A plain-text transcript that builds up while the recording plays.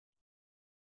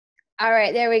All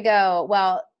right, there we go.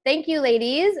 Well, thank you,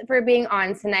 ladies, for being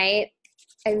on tonight.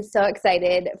 I'm so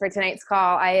excited for tonight's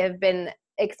call. I have been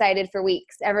excited for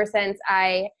weeks, ever since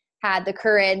I had the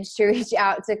courage to reach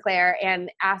out to Claire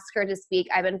and ask her to speak.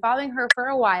 I've been following her for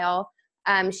a while.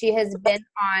 She has been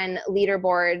on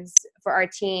leaderboards for our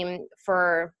team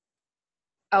for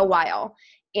a while.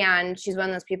 And she's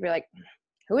one of those people you're like,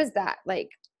 who is that? Like,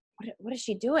 what is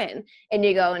she doing? And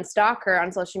you go and stalk her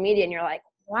on social media and you're like,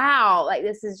 wow, like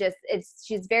this is just,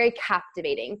 she's very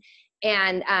captivating.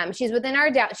 And she's within our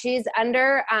she's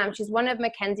under, she's one of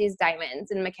Mackenzie's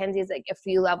diamonds, and Mackenzie's like a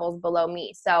few levels below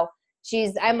me. So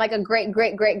I'm like a great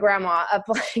grandma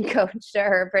upline coach to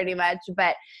her pretty much,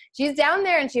 but she's down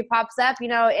there and she pops up,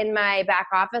 in my back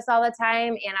office all the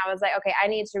time. And I was like, okay, I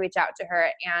need to reach out to her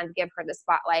and give her the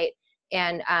spotlight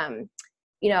and,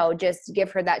 just give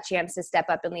her that chance to step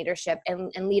up in leadership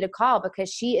and lead a call,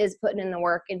 because she is putting in the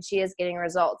work and she is getting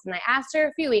results. And I asked her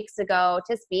a few weeks ago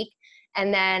to speak,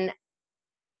 and then,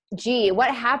 what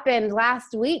happened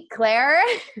last week, Claire?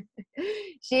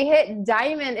 She hit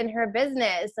diamond in her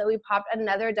business. So we popped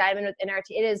another diamond within our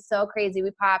team. It is so crazy.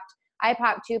 I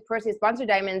popped 2 personally sponsored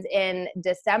diamonds in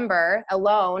December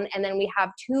alone. And then we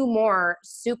have 2 more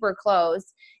super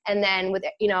close. And then with,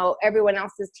 everyone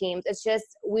else's teams, it's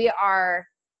just, we are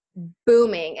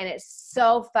booming. And it's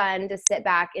so fun to sit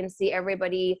back and see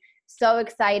everybody so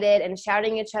excited and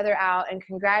shouting each other out and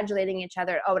congratulating each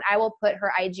other. Oh, and I will put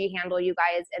her IG handle, you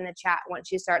guys, in the chat once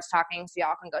she starts talking, so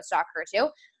y'all can go stalk her too.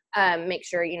 Make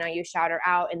sure, you shout her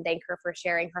out and thank her for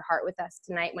sharing her heart with us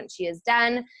tonight when she is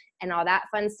done and all that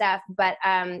fun stuff. But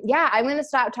I'm going to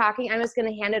stop talking. I'm just going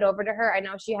to hand it over to her. I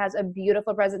know she has a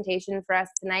beautiful presentation for us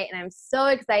tonight, and I'm so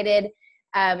excited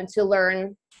to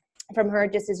learn from her,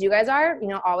 just as you guys are.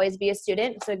 Always be a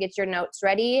student, so get your notes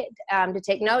ready to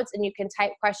take notes, and you can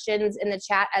type questions in the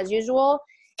chat as usual,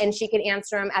 and she can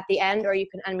answer them at the end, or you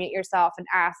can unmute yourself and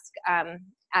ask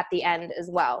at the end as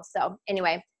well. So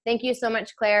anyway, thank you so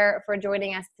much, Claire, for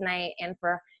joining us tonight and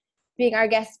for being our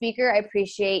guest speaker. I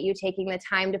appreciate you taking the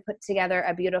time to put together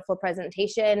a beautiful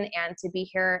presentation and to be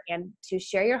here and to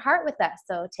share your heart with us.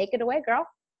 So take it away, girl.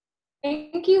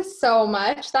 Thank you so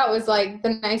much. That was like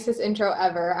the nicest intro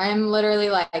ever. I'm literally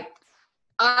like,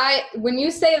 when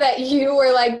you say that you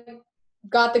were like,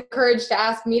 got the courage to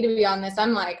ask me to be on this,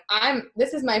 I'm like,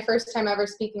 this is my first time ever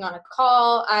speaking on a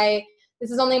call.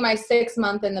 This is only my 6th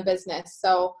month in the business.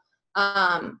 So,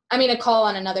 a call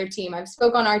on another team. I've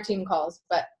spoke on our team calls,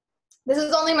 but this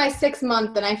is only my 6th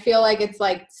month. And I feel like it's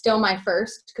like still my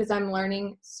first, because I'm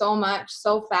learning so much,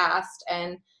 so fast.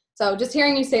 And so just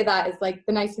hearing you say that is like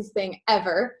the nicest thing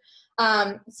ever.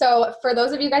 So for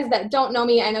those of you guys that don't know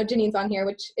me, I know Janine's on here,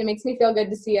 which it makes me feel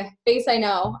good to see a face I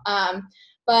know.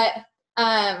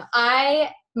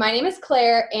 My name is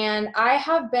Claire, and I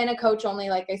have been a coach only,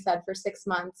 like I said, for 6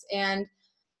 months. And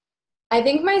I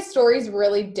think my story is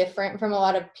really different from a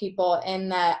lot of people in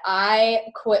that I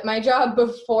quit my job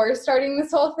before starting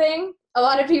this whole thing. A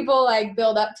lot of people like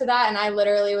build up to that, and I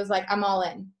literally was like, I'm all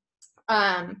in.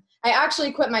 I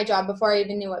actually quit my job before I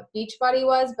even knew what Beachbody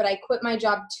was, but I quit my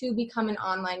job to become an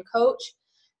online coach.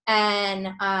 And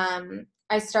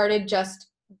I started just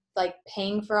like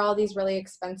paying for all these really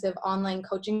expensive online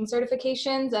coaching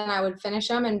certifications, and I would finish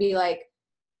them and be like,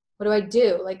 what do I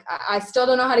do? Like, I still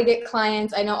don't know how to get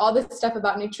clients. I know all this stuff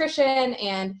about nutrition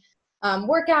and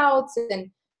workouts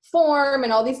and form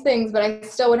and all these things, but I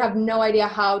still would have no idea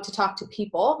how to talk to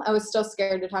people. I was still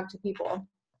scared to talk to people.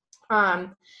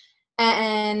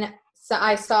 And so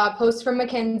I saw a post from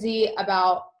Mackenzie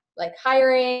about like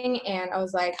hiring, and I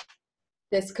was like,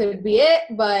 this could be it,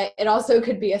 but it also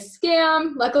could be a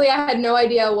scam. Luckily, I had no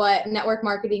idea what network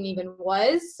marketing even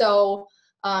was. So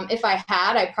if I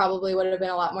had, I probably would have been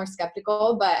a lot more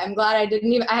skeptical, but I'm glad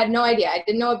I had no idea. I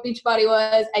didn't know what Beachbody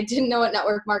was. I didn't know what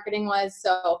network marketing was.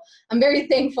 So I'm very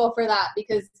thankful for that,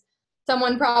 because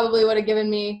someone probably would have given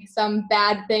me some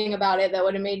bad thing about it that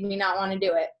would have made me not want to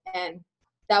do it. And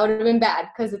that would have been bad,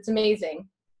 because it's amazing.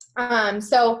 I've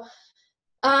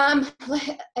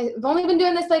only been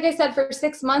doing this, like I said, for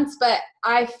 6 months, but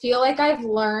I feel like I've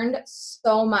learned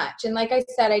so much. And like I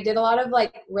said, I did a lot of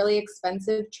like really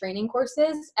expensive training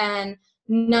courses, and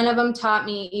none of them taught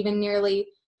me even nearly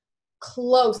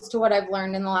close to what I've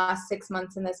learned in the last 6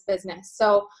 months in this business.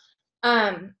 So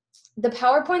the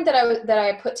PowerPoint that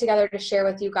I put together to share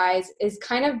with you guys is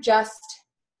kind of just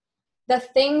the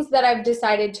things that I've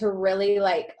decided to really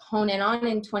like hone in on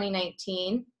in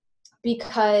 2019,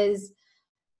 because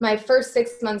my first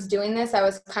 6 months doing this, I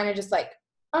was kind of just like,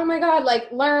 oh my God,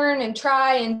 like learn and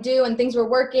try and do, and things were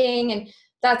working. And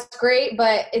that's great,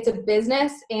 but it's a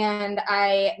business, and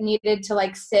I needed to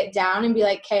like sit down and be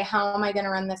like, okay, how am I going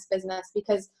to run this business?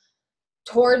 Because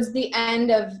towards the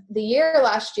end of the year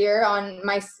last year, on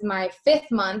my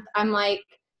 5th month, I'm like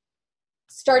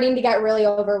starting to get really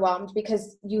overwhelmed,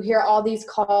 because you hear all these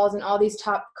calls and all these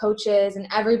top coaches and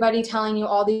everybody telling you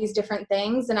all these different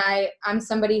things. And I'm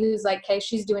somebody who's like, okay,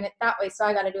 she's doing it that way, so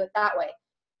I got to do it that way.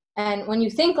 And when you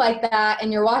think like that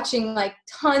and you're watching like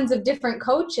tons of different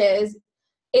coaches,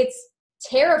 it's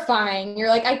terrifying. You're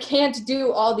like, I can't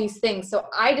do all these things. So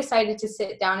I decided to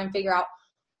sit down and figure out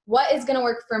what is going to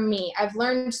work for me. I've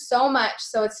learned so much,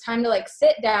 so it's time to like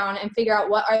sit down and figure out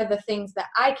what are the things that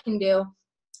I can do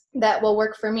that will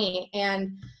work for me.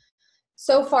 And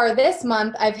so far this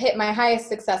month, I've hit my highest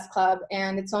success club,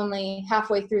 and it's only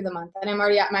halfway through the month, and I'm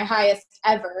already at my highest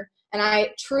ever. And I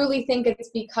truly think it's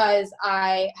because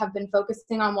I have been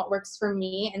focusing on what works for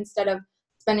me instead of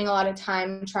spending a lot of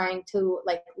time trying to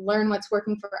like learn what's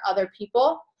working for other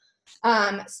people.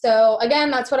 So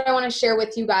again, that's what I want to share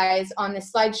with you guys on this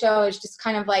slideshow, is just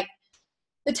kind of like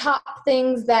the top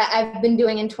things that I've been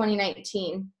doing in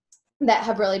 2019 that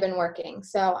have really been working.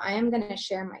 So I am going to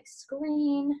share my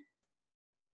screen.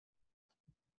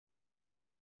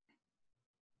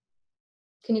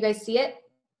 Can you guys see it?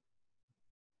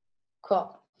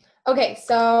 Cool. Okay,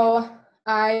 so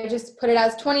I just put it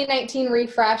as 2019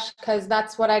 refresh, because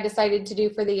that's what I decided to do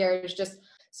for the year, is just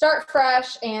start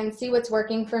fresh and see what's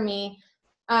working for me.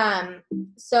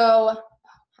 So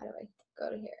how do I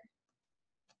go to here?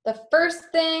 The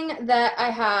first thing that I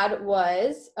had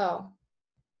was,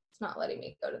 it's not letting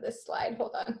me go to this slide.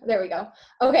 Hold on. There we go.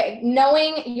 Okay,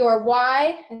 knowing your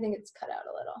why. I think it's cut out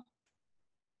a little.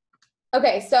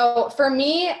 Okay, so for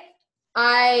me,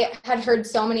 I had heard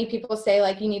so many people say,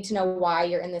 like, you need to know why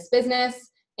you're in this business.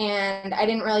 And I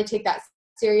didn't really take that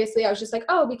seriously. I was just like,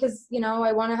 oh, because, you know,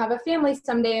 I want to have a family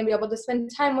someday and be able to spend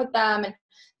time with them. And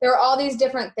there were all these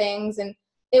different things. And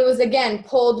it was, again,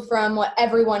 pulled from what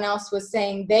everyone else was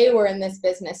saying they were in this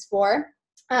business for.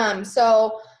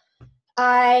 So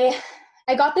I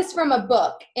got this from a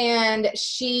book, and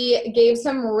she gave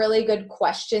some really good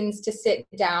questions to sit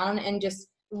down and just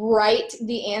write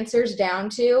the answers down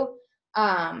to.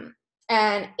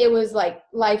 And it was like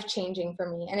life-changing for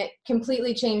me, and it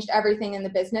completely changed everything in the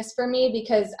business for me,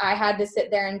 because I had to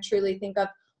sit there and truly think of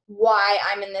why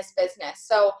I'm in this business.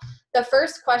 So the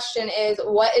first question is,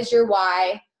 what is your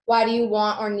why? Why do you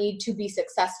want or need to be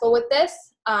successful with this?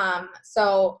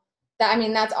 So that, I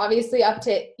mean, that's obviously up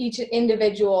to each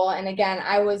individual. And again,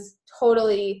 I was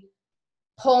totally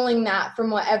pulling that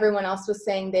from what everyone else was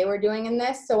saying they were doing in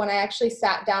this. So when I actually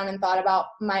sat down and thought about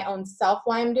my own self,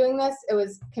 why I'm doing this, it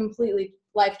was completely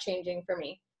life-changing for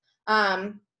me.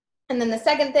 And then the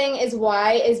second thing is,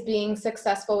 why is being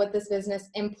successful with this business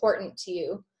important to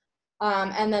you?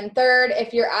 And then third,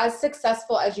 if you're as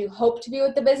successful as you hope to be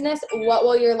with the business, what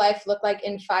will your life look like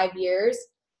in 5 years?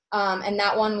 And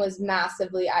that one was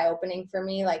massively eye-opening for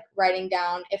me, like writing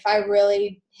down, if I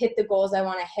really hit the goals I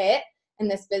want to hit in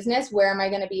this business, where am I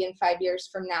going to be in 5 years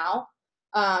from now?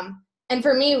 And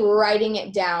for me, writing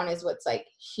it down is what's like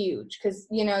huge, because,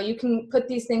 you know, you can put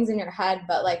these things in your head,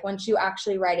 but like once you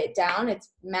actually write it down, it's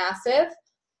massive.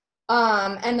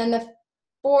 And then the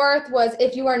fourth was,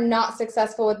 if you are not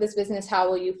successful with this business, how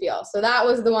will you feel? So that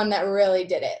was the one that really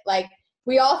did it. Like,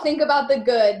 we all think about the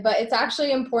good, but it's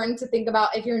actually important to think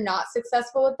about, if you're not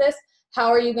successful with this, how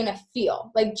are you going to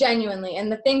feel? Like, genuinely.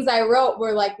 And the things I wrote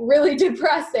were like really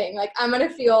depressing. Like, I'm going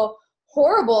to feel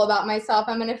horrible about myself.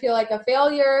 I'm going to feel like a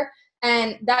failure,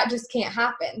 and that just can't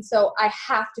happen. So I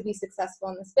have to be successful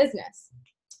in this business.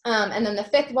 And then the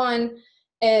fifth one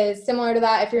is similar to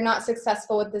that. If you're not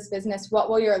successful with this business, what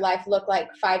will your life look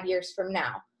like 5 years from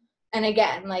now? And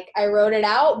again, like, I wrote it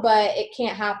out, but it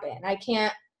can't happen. I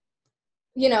can't,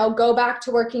 you know, go back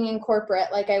to working in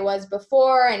corporate like I was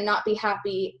before and not be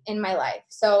happy in my life.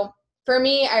 So for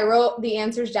me, I wrote the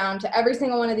answers down to every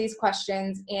single one of these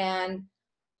questions, and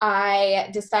I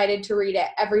decided to read it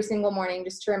every single morning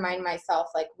just to remind myself,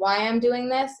 like, why I'm doing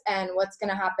this and what's going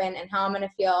to happen and how I'm going to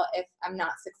feel if I'm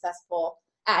not successful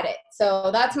at it. So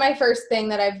that's my first thing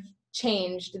that I've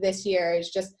changed this year,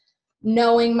 is just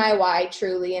knowing my why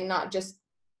truly, and not just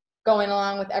going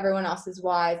along with everyone else's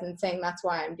whys and saying that's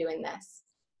why I'm doing this.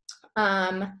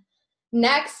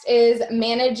 Next is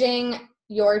managing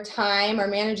your time, or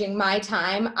managing my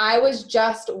time. I was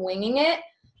just winging it.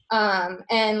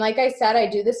 And like I said, I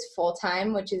do this full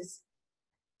time, which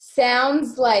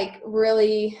sounds like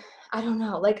really, I don't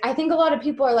know. Like, I think a lot of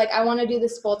people are like, I want to do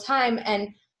this full time. And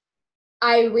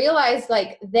I realized,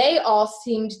 like, they all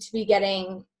seemed to be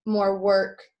getting more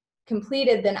work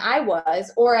completed than I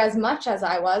was, or as much as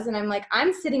I was. And I'm like,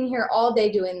 I'm sitting here all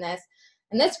day doing this,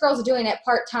 and this girl's doing it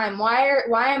part-time.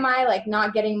 Why am I like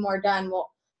not getting more done? Well,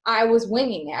 I was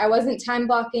winging it. I wasn't time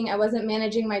blocking. I wasn't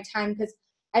managing my time because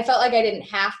I felt like I didn't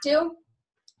have to.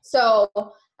 So,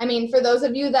 I mean, for those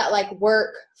of you that like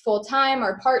work full-time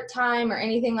or part-time or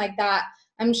anything like that,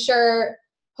 I'm sure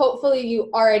hopefully you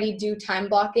already do time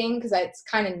blocking because it's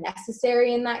kind of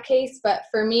necessary in that case. But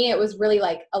for me, it was really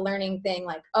like a learning thing,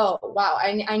 like, oh, wow,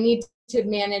 I need to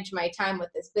manage my time with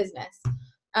this business.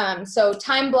 So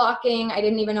time blocking, I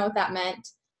didn't even know what that meant.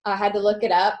 I had to look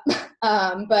it up,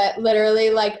 but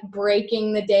literally like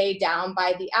breaking the day down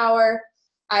by the hour.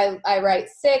 I write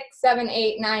 6, 7,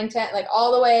 8, 9, 10, like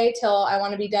all the way till I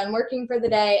want to be done working for the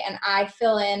day. And I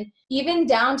fill in even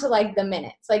down to like the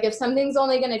minutes. Like if something's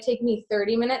only going to take me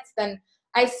 30 minutes, then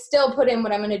I still put in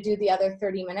what I'm going to do the other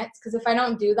 30 minutes. Because if I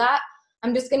don't do that,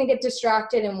 I'm just going to get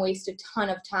distracted and waste a ton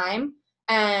of time.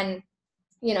 And,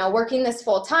 you know, working this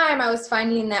full time, I was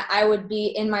finding that I would be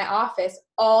in my office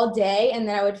all day and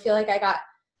then I would feel like I got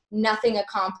nothing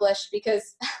accomplished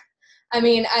because I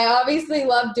mean, I obviously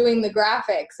love doing the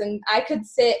graphics and I could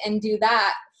sit and do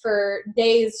that for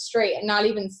days straight and not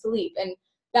even sleep. And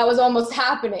that was almost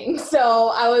happening. So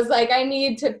I was like, I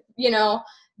need to, you know,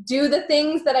 do the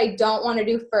things that I don't want to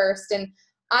do first. And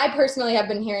I personally have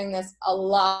been hearing this a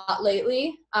lot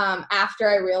lately after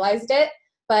I realized it,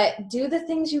 but do the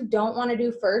things you don't want to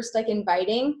do first, like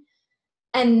inviting,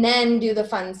 and then do the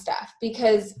fun stuff,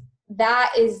 because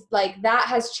that is like, that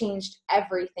has changed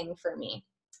everything for me.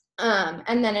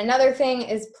 And then another thing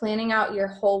is planning out your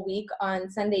whole week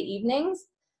on Sunday evenings.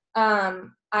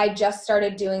 I just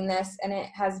started doing this and it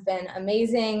has been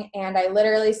amazing. And I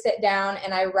literally sit down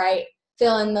and I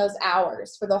fill in those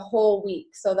hours for the whole week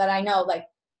so that I know, like,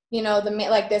 you know,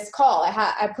 like this call,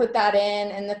 I put that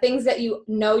in, and the things that you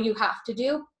know you have to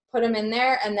do, put them in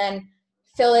there, and then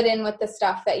fill it in with the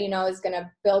stuff that you know is going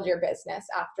to build your business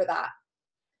after that.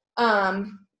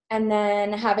 And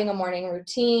then having a morning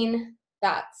routine,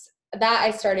 that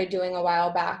I started doing a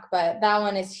while back, but that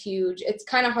one is huge. It's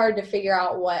kind of hard to figure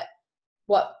out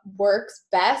what works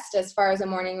best as far as a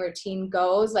morning routine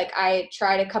goes. Like I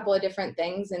tried a couple of different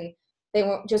things and they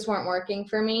weren't working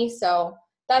for me. So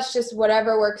that's just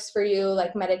whatever works for you,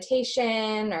 like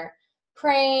meditation or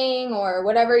praying or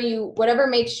whatever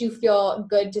makes you feel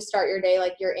good to start your day,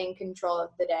 like you're in control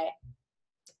of the day.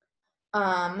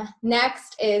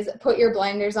 Next is put your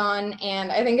blinders on.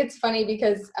 And I think it's funny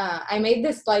because I made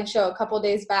this slideshow a couple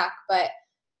days back, but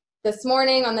this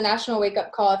morning on the National Wake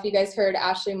Up Call, if you guys heard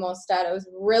Ashley Molstad, it was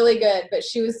really good, but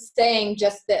she was saying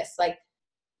just this, like,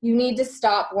 you need to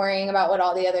stop worrying about what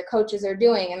all the other coaches are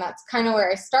doing. And that's kind of where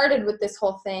I started with this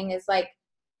whole thing, is like,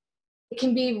 it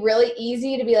can be really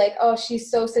easy to be like, oh,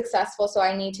 she's so successful, so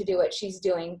I need to do what she's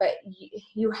doing. But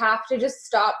you have to just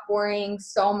stop worrying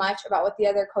so much about what the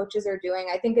other coaches are doing.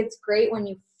 I think it's great when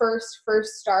you first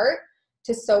start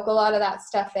to soak a lot of that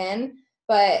stuff in.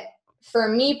 But for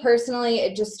me personally,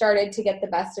 it just started to get the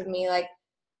best of me. Like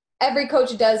every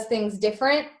coach does things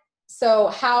different. So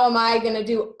how am I going to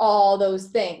do all those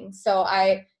things? So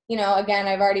again,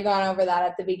 I've already gone over that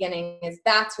at the beginning, is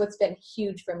that's what's been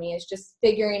huge for me, is just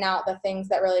figuring out the things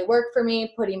that really work for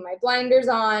me, putting my blinders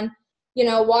on,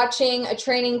 watching a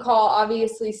training call,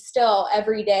 obviously still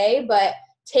every day, but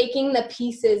taking the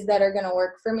pieces that are going to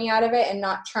work for me out of it and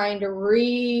not trying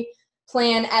to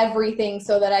plan everything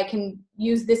so that I can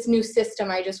use this new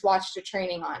system I just watched a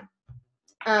training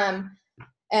on.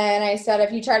 And I said,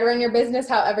 if you try to run your business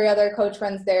how every other coach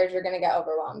runs theirs, you're going to get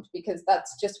overwhelmed, because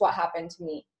that's just what happened to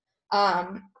me.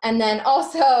 And then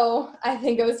also, I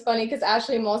think it was funny because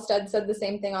Ashley Molstad said the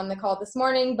same thing on the call this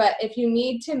morning, but if you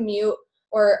need to mute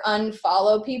or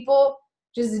unfollow people,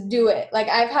 just do it. Like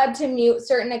I've had to mute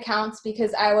certain accounts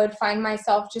because I would find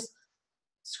myself just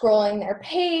scrolling their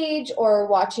page or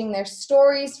watching their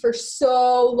stories for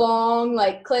so long,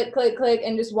 like click, click, click,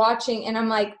 and just watching. And I'm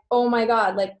like, oh my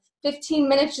God, like 15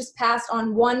 minutes just passed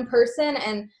on one person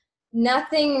and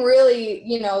nothing really,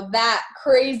 that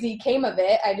crazy came of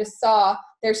it. I just saw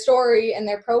their story and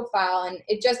their profile, and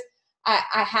it just,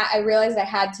 I realized I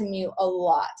had to mute a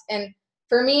lot. And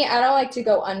for me, I don't like to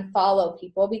go unfollow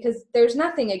people because there's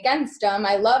nothing against them.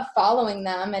 I love following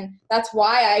them, and that's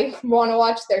why I want to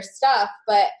watch their stuff.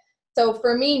 But so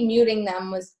for me, muting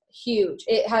them was huge.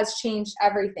 It has changed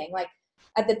everything. Like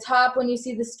at the top, when you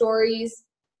see the stories,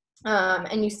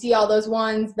 and you see all those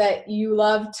ones that you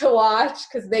love to watch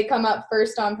because they come up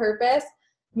first on purpose,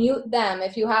 mute them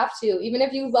if you have to. Even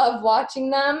if you love watching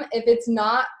them, if it's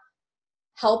not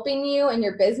helping you in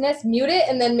your business, mute it.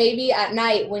 And then maybe at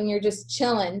night when you're just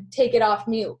chilling, take it off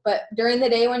mute. But during the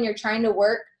day when you're trying to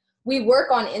work we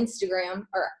work on Instagram,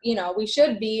 or, you know, we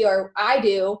should be, or I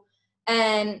do.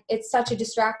 And it's such a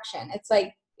distraction. It's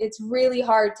like, it's really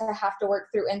hard to have to work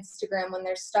through Instagram when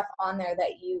there's stuff on there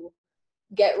that you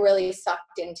get really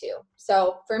sucked into.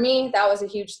 So for me, that was a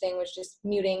huge thing, was just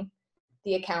muting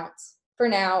the accounts for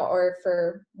now, or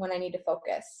for when I need to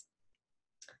focus.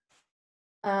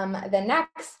 The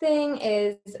next thing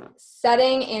is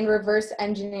setting and reverse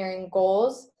engineering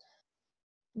goals.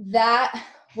 That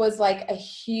was like a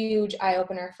huge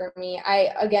eye-opener for me.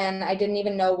 I didn't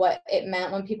even know what it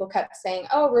meant when people kept saying,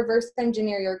 oh, reverse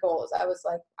engineer your goals. I was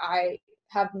like, I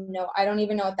don't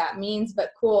even know what that means,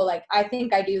 but cool. Like, I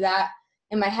think I do that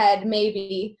in my head,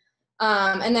 maybe.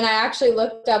 And then I actually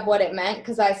looked up what it meant,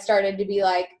 because I started to be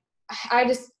like,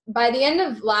 by the end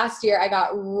of last year, I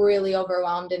got really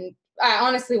overwhelmed, and I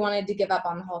honestly wanted to give up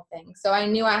on the whole thing. So I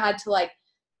knew I had to like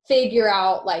figure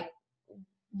out like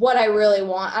what I really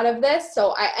want out of this.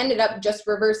 So I ended up just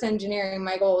reverse engineering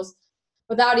my goals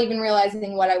without even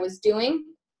realizing what I was doing.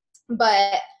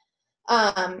 But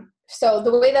so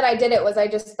the way that I did it was, I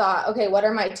just thought, okay, what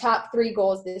are my top 3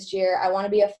 goals this year? I want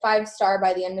to be a 5-star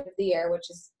by the end of the year, which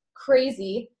is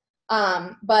crazy.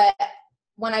 But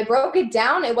when I broke it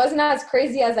down, it wasn't as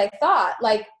crazy as I thought.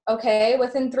 Like, okay,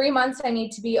 within 3 months, I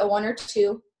need to be a 1 or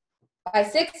 2. By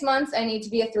 6 months, I need to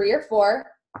be a 3 or 4.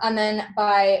 And then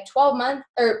by 12 months,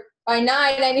 or by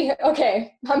 9,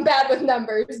 okay, I'm bad with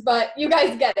numbers, but you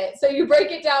guys get it. So you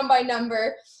break it down by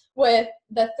number with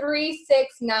the 3,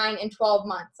 6, 9, and 12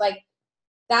 months. Like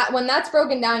that, when that's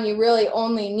broken down, you really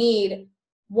only need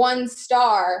 1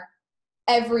 star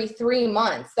every 3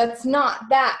 months. That's not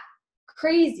that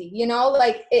crazy, you know?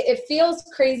 Like it feels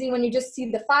crazy when you just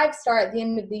see the 5-star at the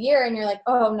end of the year and you're like,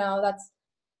 oh no,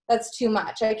 that's too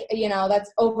much. Like, you know,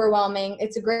 that's overwhelming.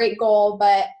 It's a great goal,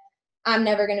 but I'm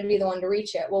never going to be the one to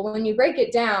reach it. Well, when you break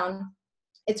it down,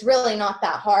 it's really not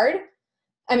that hard.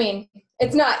 I mean,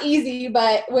 it's not easy,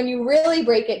 but when you really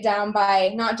break it down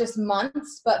by not just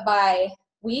months, but by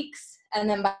weeks and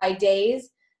then by days,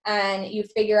 and you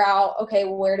figure out, okay,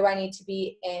 well, where do I need to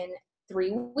be in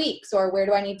 3 weeks? Or where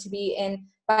do I need to be in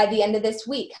by the end of this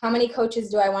week? How many coaches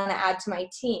do I want to add to my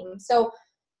team? So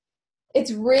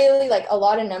it's really like a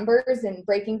lot of numbers and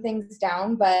breaking things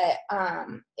down, but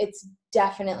it's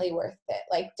definitely worth it.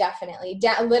 Like definitely,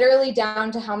 literally down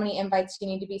to how many invites you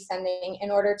need to be sending in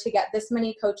order to get this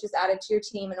many coaches added to your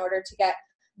team, in order to get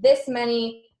this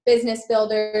many business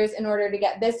builders, in order to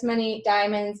get this many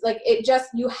diamonds. Like it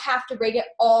just, you have to break it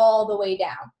all the way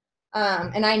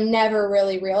down. And I never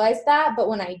really realized that, but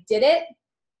when I did it,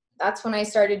 that's when I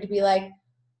started to be like,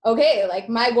 okay, like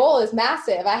my goal is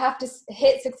massive. I have to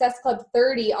hit Success Club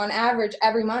 30 on average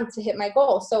every month to hit my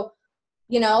goal. So,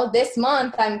 you know, this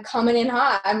month I'm coming in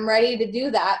hot. I'm ready to do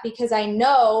that, because I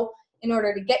know in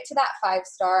order to get to that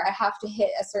 5-star, I have to hit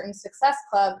a certain Success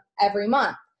Club every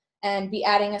month and be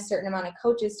adding a certain amount of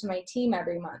coaches to my team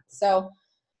every month. So,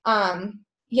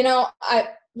 you know,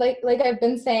 like I've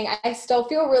been saying, I still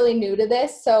feel really new to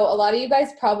this. So a lot of you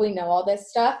guys probably know all this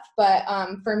stuff, but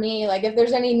for me, like if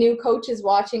there's any new coaches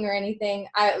watching or anything,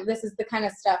 this is the kind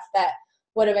of stuff that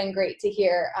would have been great to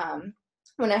hear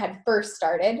when I had first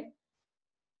started.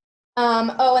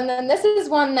 Oh, and then this is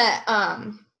one that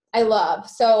I love.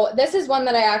 So this is one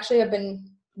that I actually have been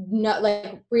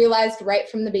realized right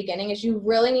from the beginning, is you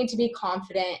really need to be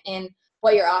confident in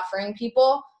what you're offering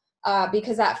people,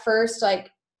 because at first,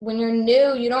 like, when you're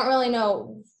new, you don't really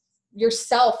know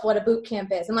yourself what a boot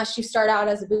camp is unless you start out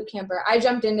as a boot camper. I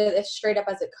jumped into this straight up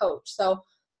as a coach. So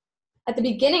at the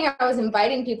beginning, I was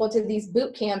inviting people to these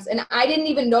boot camps and I didn't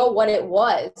even know what it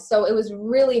was. So it was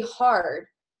really hard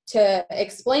to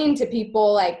explain to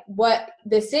people like what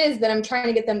this is that I'm trying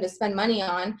to get them to spend money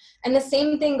on. And the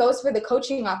same thing goes for the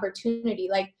coaching opportunity.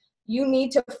 Like you need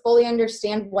to fully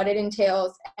understand what it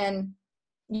entails. And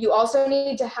you also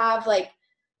need to have like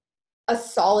a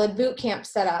solid boot camp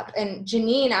set up. And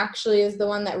Janine actually is the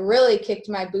one that really kicked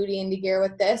my booty into gear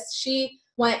with this. She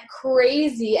went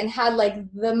crazy and had like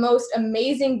the most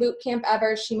amazing boot camp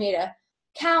ever. She made a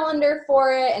calendar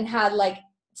for it and had like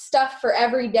stuff for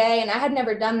every day. And I had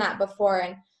never done that before.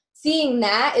 And seeing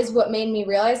that is what made me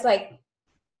realize like,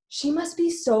 she must be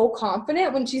so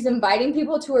confident when she's inviting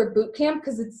people to her boot camp,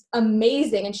 because it's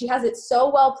amazing. And she has it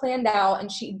so well planned out and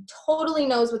she totally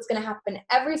knows what's going to happen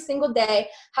every single day,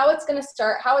 how it's going to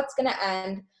start, how it's going to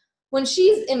end. When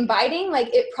she's inviting,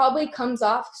 like it probably comes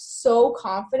off so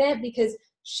confident because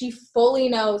she fully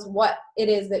knows what it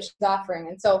is that she's offering.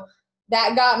 And so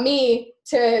that got me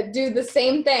to do the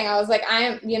same thing. I was like,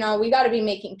 we got to be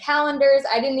making calendars.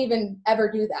 I didn't even ever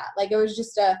do that. Like it was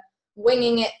just a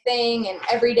winging it thing, and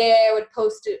every day I would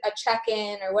post a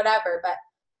check-in or whatever. But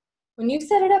when you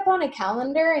set it up on a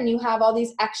calendar and you have all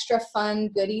these extra fun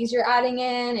goodies you're adding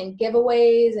in and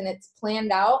giveaways and it's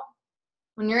planned out,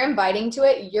 when you're inviting to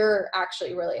it, you're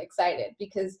actually really excited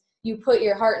because you put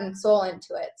your heart and soul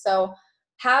into it. So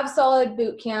have solid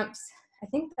boot camps. I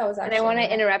think that was actually. And I want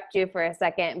to interrupt you for a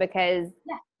second because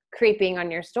creeping on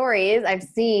your stories, I've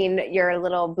seen your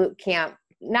little boot camp,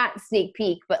 not sneak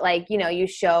peek, but like, you know, you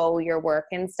show your work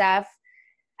and stuff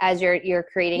as you're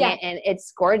creating it, and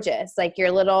it's gorgeous. Like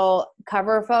your little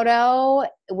cover photo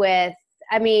with,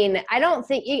 I mean, I don't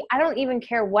even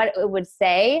care what it would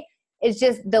say. It's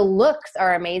just the looks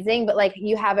are amazing, but like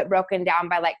you have it broken down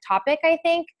by like topic, I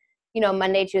think, you know,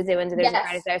 Monday, Tuesday, Wednesday, Thursday,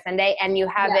 Friday, Saturday, Sunday, and you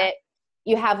have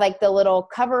you have like the little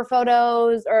cover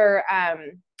photos or,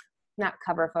 not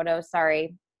cover photos,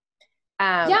 sorry.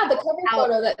 The cover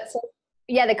photo that's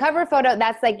the cover photo,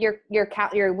 that's like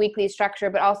your weekly structure,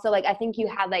 but also like I think you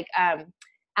had like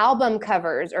album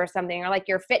covers or something, or like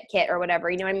your fit kit or whatever,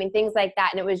 you know what I mean, things like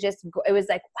that. And it was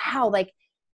like, wow, like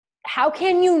how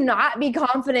can you not be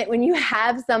confident when you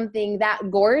have something that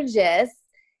gorgeous?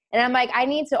 And I'm like, I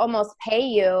need to almost pay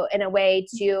you in a way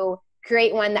to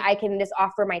create one that I can just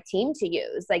offer my team to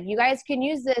use. Like you guys can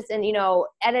use this and, you know,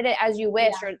 edit it as you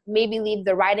wish, or maybe leave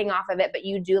the writing off of it, but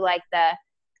you do like the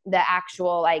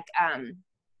actual like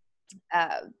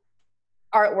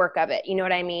artwork of it, you know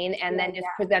what I mean? And then just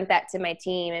present that to my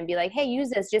team and be like, hey, use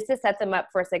this just to set them up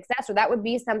for success. Or that would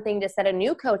be something to set a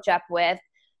new coach up with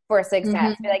for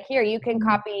success. Be like, here, you can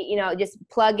copy, you know, just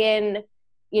plug in,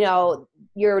 you know,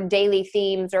 your daily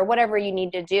themes or whatever you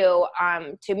need to do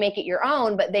to make it your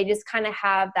own. But they just kind of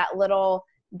have that little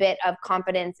bit of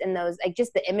confidence in those, like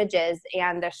just the images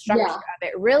and the structure of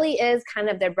it really is kind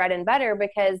of their bread and butter,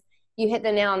 because you hit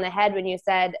the nail on the head when you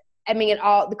said, I mean,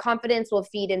 the confidence will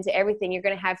feed into everything. You're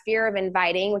going to have fear of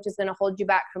inviting, which is going to hold you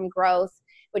back from growth,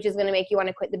 which is going to make you want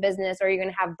to quit the business, or you're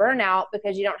going to have burnout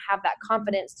because you don't have that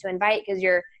confidence to invite because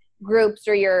your groups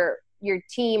or your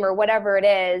team or whatever it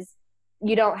is,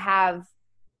 you don't have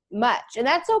much. And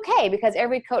that's okay, because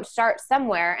every coach starts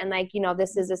somewhere. And like, you know,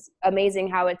 this is just amazing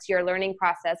how it's your learning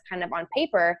process kind of on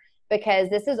paper, because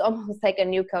this is almost like a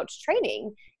new coach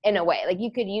training in a way. Like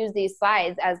you could use these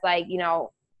slides as like, you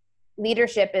know,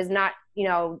 leadership is not, you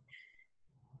know,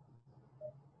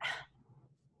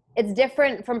 it's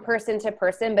different from person to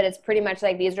person, but it's pretty much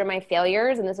like, these are my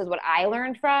failures and this is what I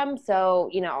learned from. So,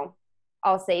 you know,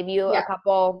 I'll save you a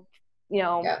couple, you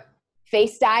know,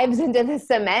 face dives into the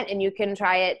cement, and you can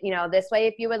try it, you know, this way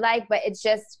if you would like. But it's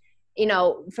just, you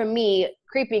know, for me,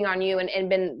 creeping on you and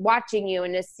been watching you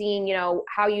and just seeing, you know,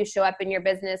 how you show up in your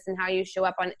business and how you show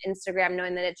up on Instagram,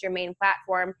 knowing that it's your main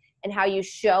platform, and how you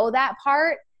show that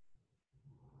part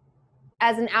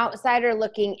as an outsider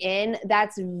looking in,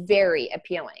 that's very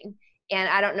appealing. And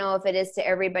I don't know if it is to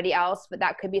everybody else, but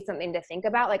that could be something to think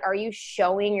about. Like, are you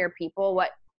showing your people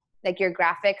what, like your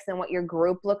graphics and what your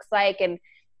group looks like? And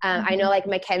I know like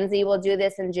Mackenzie will do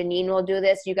this and Janine will do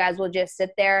this. You guys will just sit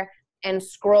there and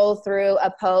scroll through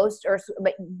a post, or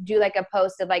but do like a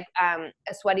post of like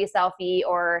a sweaty selfie,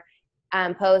 or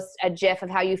post a GIF of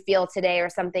how you feel today or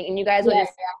something. And you guys will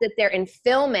just sit there and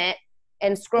film it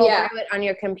and scroll through it on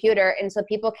your computer. And so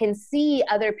people can see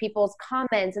other people's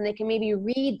comments, and they can maybe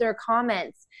read their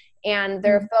comments and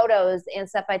their photos and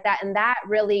stuff like that. And that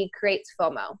really creates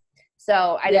FOMO.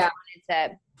 So I just wanted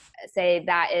to say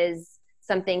that is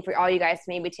something for all you guys to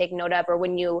maybe take note of, or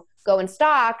when you go and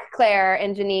stalk Claire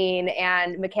and Janine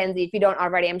and Mackenzie, if you don't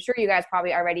already. I'm sure you guys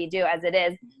probably already do as it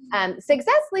is.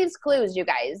 Success leaves clues, you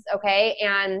guys, okay?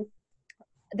 And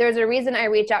there's a reason I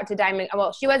reach out to Diamond.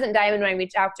 Well, she wasn't Diamond when I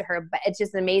reached out to her, but it's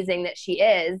just amazing that she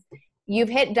is. You've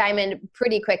hit Diamond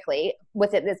pretty quickly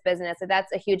with this business, so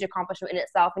that's a huge accomplishment in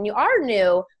itself. And you are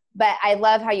new, but I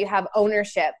love how you have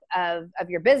ownership of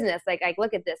your business. Like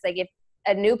look at this. Like if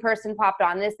a new person popped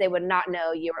on this, they would not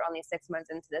know you were only 6 months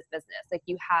into this business. Like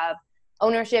you have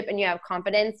ownership and you have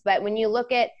confidence. But when you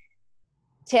look at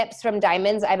tips from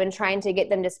Diamonds, I've been trying to get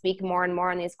them to speak more and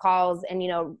more on these calls and, you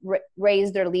know,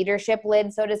 raise their leadership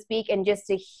lid, so to speak. And just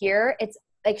to hear, it's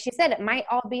like she said, it might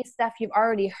all be stuff you've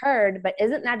already heard, but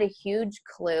isn't that a huge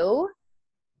clue?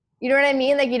 You know what I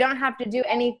mean? Like you don't have to do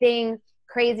anything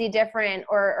crazy different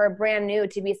or brand new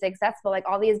to be successful. Like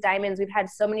all these Diamonds, we've had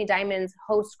so many Diamonds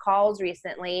host calls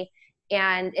recently.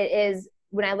 And it is,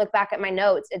 when I look back at my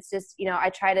notes, it's just, you know, I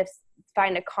try to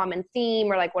find a common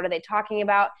theme, or like, what are they talking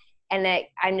about? And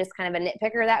I'm just kind of a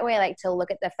nitpicker that way, like to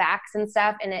look at the facts and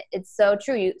stuff. And it's so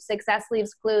true. Success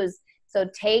leaves clues. So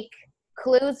take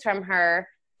clues from her,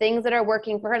 things that are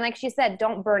working for her. And like she said,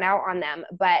 don't burn out on them,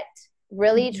 but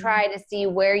really try to see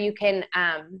where you can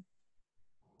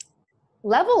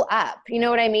level up. You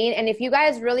know what I mean? And if you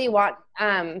guys really want,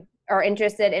 are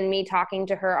interested in me talking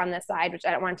to her on the side, which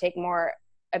I don't want to take more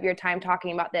of your time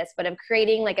talking about this, but of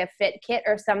creating like a fit kit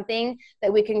or something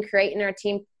that we can create in our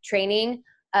team training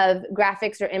of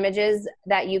graphics or images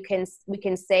that we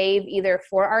can save either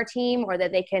for our team, or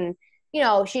that they can,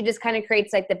 she just kind of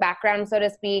creates like the background, so to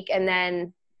speak, and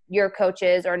then your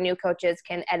coaches or new coaches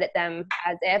can edit them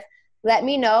as if. Let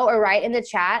me know or write in the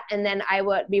chat, and then I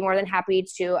would be more than happy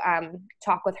to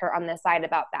talk with her on the side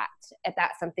about that, if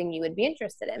that's something you would be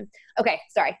interested in. Okay,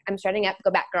 sorry, I'm starting up.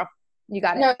 Go back, girl. You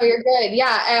got it. No, you're good.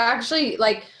 Yeah, I actually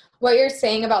like what you're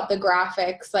saying about the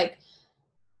graphics. Like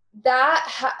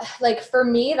that, like for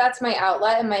me, that's my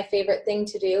outlet and my favorite thing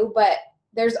to do. But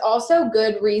there's also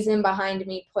good reason behind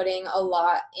me putting a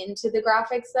lot into the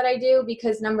graphics that I do,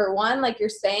 because number one, like you're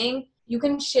saying, you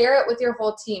can share it with your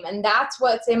whole team. And that's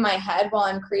what's in my head while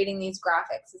I'm creating these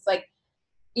graphics. It's like,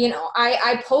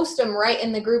 I post them right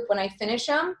in the group when I finish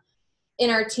them in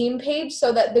our team page,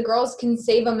 so that the girls can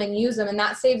save them and use them, and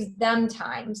that saves them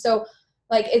time. So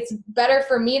like, it's better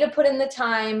for me to put in the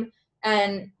time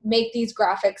and make these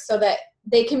graphics so that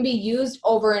they can be used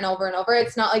over and over and over.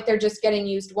 It's not like they're just getting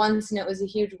used once and it was a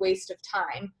huge waste of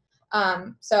time.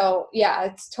 So yeah,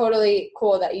 it's totally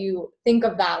cool that you think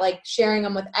of that. Like sharing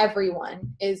them with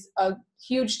everyone is a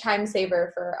huge time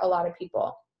saver for a lot of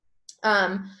people.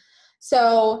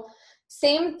 So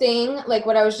same thing, like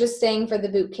what I was just saying for the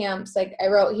boot camps, like I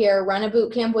wrote here, run a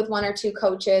boot camp with 1 or 2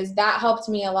 coaches. That helped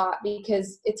me a lot,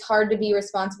 because it's hard to be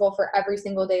responsible for every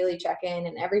single daily check-in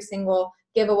and every single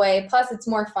giveaway. Plus it's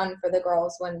more fun for the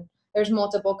girls when there's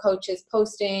multiple coaches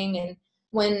posting, and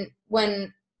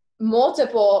when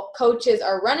multiple coaches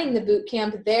are running the boot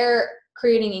camp, they're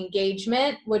creating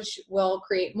engagement, which will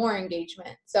create more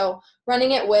engagement. So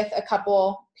running it with a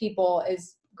couple people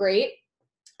is great.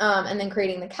 And then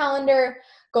creating the calendar,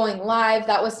 going live.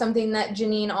 That was something that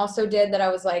Janine also did, that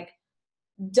I was like,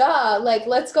 duh, like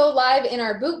let's go live in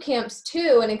our boot camps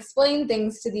too and explain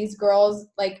things to these girls,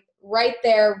 like right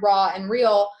there, raw and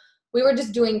real. We were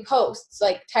just doing posts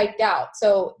like typed out.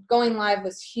 So going live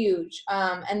was huge.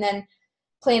 And then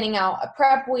planning out a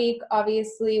prep week,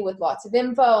 obviously, with lots of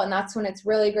info. And that's when it's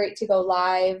really great to go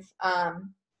live.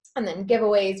 And then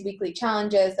giveaways, weekly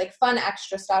challenges, like fun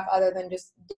extra stuff other than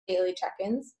just daily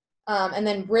check-ins. And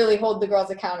then really hold the girls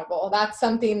accountable. That's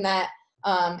something that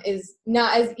is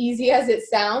not as easy as it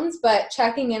sounds, but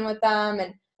checking in with them,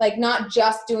 and like not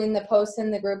just doing the posts in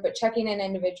the group, but checking in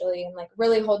individually and like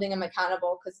really holding them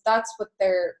accountable, because that's what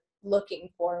they're looking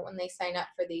for when they sign up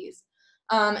for these.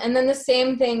 And then the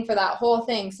same thing for that whole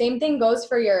thing. Same thing goes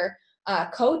for your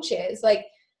coaches. Like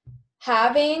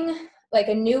having like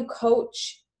a new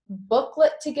coach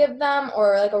booklet to give them,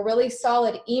 or like a really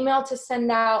solid email to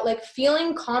send out, like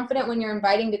feeling confident when you're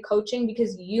inviting to coaching,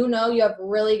 because you have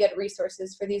really good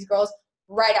resources for these girls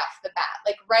right off the bat.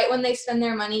 Like right when they spend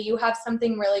their money, you have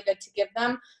something really good to give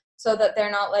them, so that they're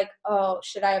not like, oh,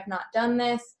 should I have not done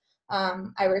this?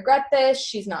 I regret this.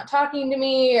 She's not talking to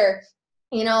me, or,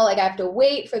 like I have to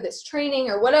wait for this training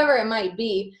or whatever it might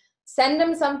be. Send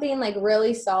them something like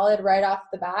really solid right off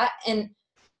the bat. And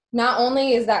not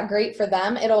only is that great for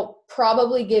them, it'll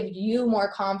probably give you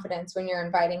more confidence when you're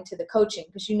inviting to the coaching,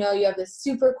 because you have this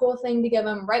super cool thing to give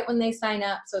them right when they sign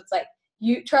up. So it's like,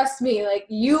 you trust me, like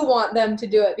you want them to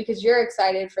do it because you're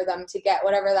excited for them to get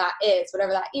whatever that is,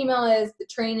 whatever that email is, the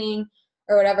training,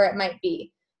 or whatever it might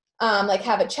be. Like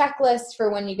have a checklist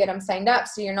for when you get them signed up.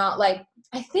 So you're not like,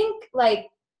 I think like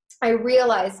I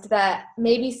realized that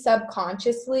maybe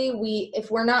subconsciously if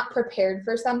we're not prepared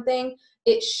for something,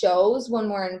 it shows when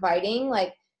we're inviting.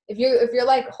 Like if you're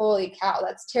like, holy cow,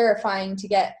 that's terrifying to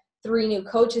get 3 new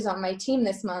coaches on my team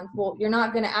this month. Well, you're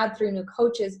not going to add 3 new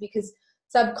coaches, because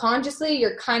subconsciously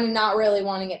you're kind of not really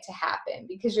wanting it to happen,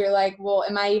 because you're like, well,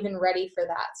 am I even ready for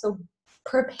that? So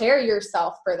prepare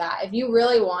yourself for that. If you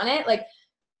really want it,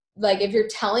 like if you're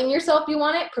telling yourself you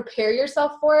want it, prepare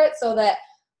yourself for it, so that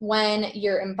when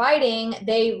you're inviting,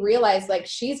 they realize like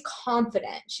she's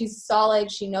confident, she's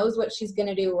solid, she knows what she's going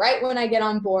to do right when I get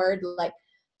on board. Like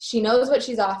she knows what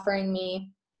she's offering me.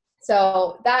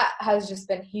 So that has just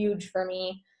been huge for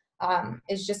me.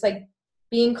 Is just like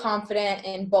being confident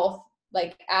in both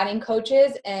like adding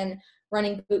coaches and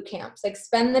running boot camps. Like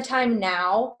spend the time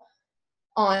now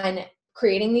on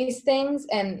creating these things.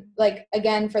 And like,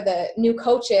 again, for the new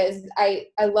coaches, I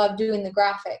love doing the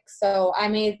graphics. So I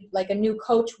made like a new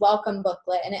coach welcome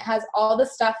booklet, and it has all the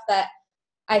stuff that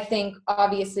I think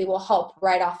obviously will help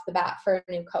right off the bat for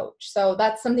a new coach. So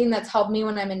that's something that's helped me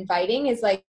when I'm inviting, is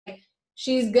like,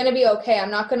 she's going to be okay.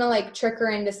 I'm not going to like trick her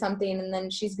into something and then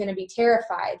she's going to be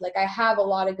terrified. Like I have a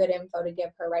lot of good info to give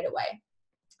her right away.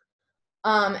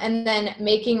 And then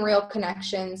making real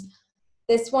connections.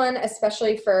 this one,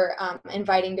 especially for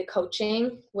inviting to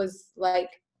coaching, was like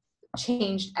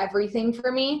changed everything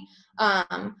for me.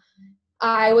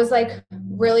 I was like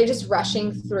really just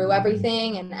rushing through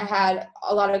everything, and I had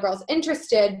a lot of girls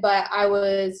interested, but I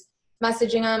was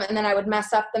messaging them and then I would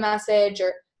mess up the message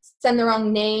or send the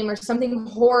wrong name or something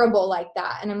horrible like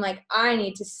that. And I'm like, I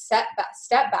need to step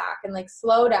back and like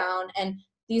slow down. And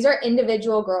these are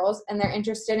individual girls and they're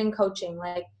interested in coaching.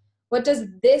 Like, what does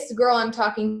this girl I'm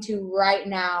talking to right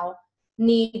now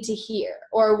need to hear,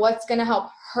 or what's going to help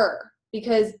her?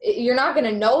 Because you're not going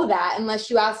to know that unless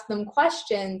you ask them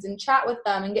questions and chat with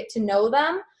them and get to know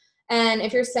them. And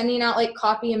if you're sending out like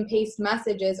copy and paste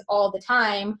messages all the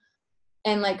time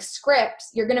and like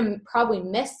scripts, you're going to probably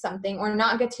miss something or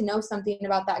not get to know something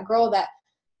about that girl that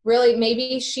really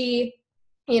maybe she,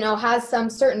 has some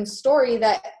certain story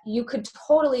that you could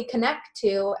totally connect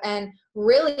to and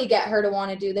really get her to want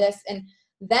to do this. And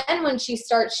then when she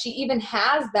starts, she even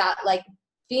has that like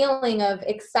feeling of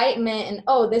excitement and,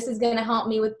 oh, this is going to help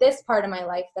me with this part of my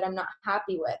life that I'm not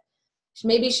happy with.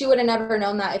 Maybe she would have never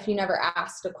known that if you never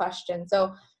asked a question.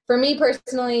 So for me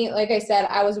personally, like I said,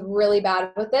 I was really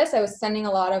bad with this. I was sending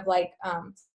a lot of like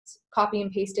copy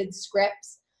and pasted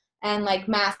scripts and like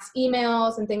mass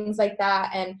emails and things like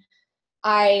that. And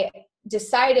I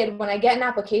decided when I get an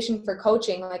application for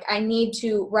coaching, like I need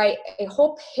to write a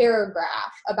whole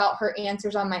paragraph about her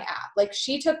answers on my app. Like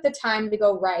she took the time to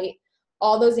go write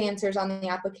all those answers on the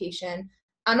application.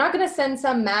 I'm not going to send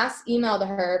some mass email to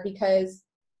her because,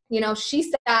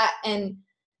 she sat and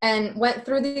went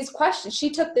through these questions.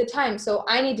 She took the time. So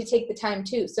I need to take the time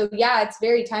too. So yeah, it's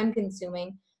very time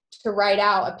consuming to write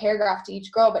out a paragraph to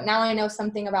each girl, but now I know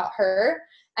something about her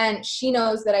and she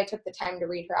knows that I took the time to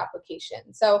read her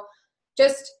application. So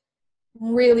just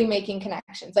really making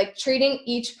connections, like treating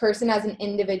each person as an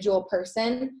individual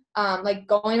person, like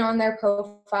going on their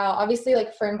profile, obviously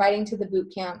like for inviting to the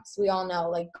boot camps, we all know,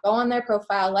 like go on their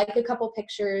profile, like a couple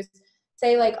pictures,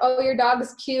 say like, oh, your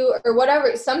dog's cute or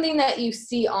whatever, something that you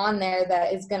see on there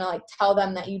that is going to like tell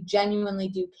them that you genuinely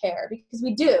do care, because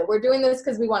we're doing this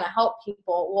because we want to help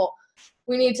people. Well,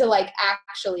 we need to like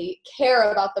actually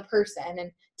care about the person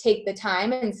and take the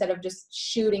time instead of just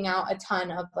shooting out a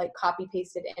ton of like copy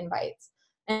pasted invites.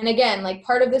 And again, like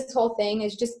part of this whole thing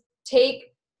is just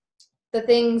take the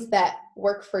things that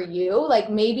work for you.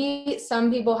 Like maybe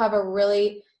some people have a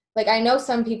really, like I know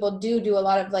some people do a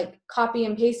lot of like copy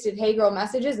and pasted hey girl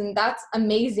messages, and that's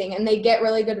amazing and they get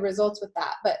really good results with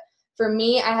that. But for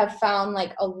me, I have found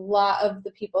like a lot of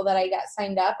the people that I get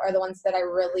signed up are the ones that I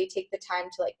really take the time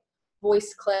to like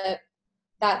voice clip.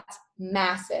 That's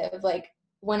massive. Like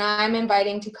when I'm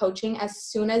inviting to coaching, as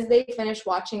soon as they finish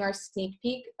watching our sneak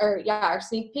peek,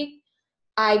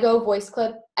 I go voice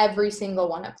clip every single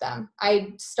one of them.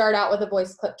 I start out with a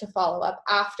voice clip to follow up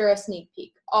after a sneak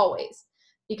peek, always.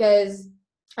 Because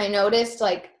I noticed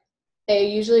like they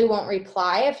usually won't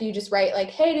reply if you just write like,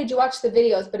 hey, did you watch the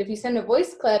videos? But if you send a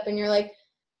voice clip and you're like,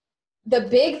 the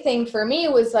big thing for me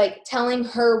was like telling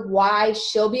her why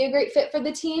she'll be a great fit for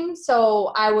the team.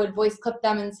 So I would voice clip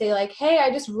them and say like, hey, I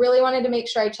just really wanted to make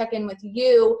sure I check in with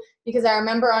you because I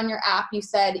remember on your app you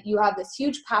said you have this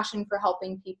huge passion for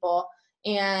helping people.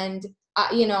 And,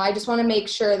 I just want to make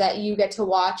sure that you get to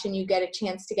watch and you get a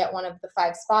chance to get one of the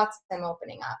 5 spots I'm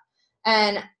opening up.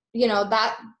 And,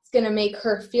 that's going to make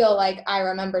her feel like I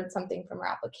remembered something from her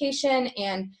application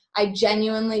and I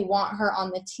genuinely want her on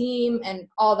the team and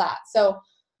all that. So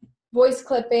voice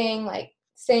clipping, like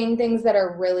saying things that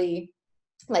are really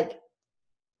like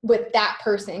with that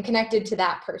person, connected to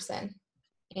that person.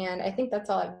 And I think that's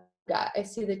all I've got. I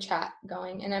see the chat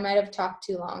going and I might have talked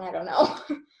too long. I don't know.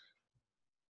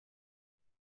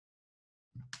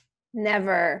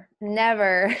 Never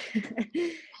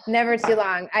never too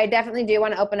long. I definitely do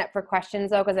want to open up for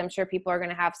questions though, because I'm sure people are going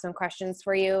to have some questions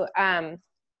for you.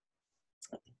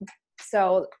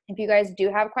 So if you guys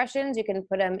do have questions, you can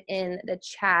put them in the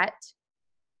chat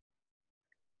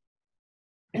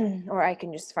or I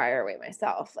can just fire away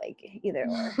myself, like either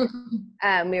or.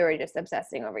 We were just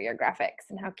obsessing over your graphics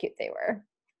and how cute they were.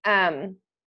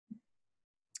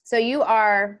 So you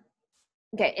are,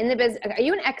 okay, in the business, are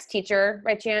you an ex-teacher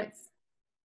by chance?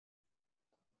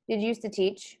 Did you used to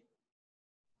teach?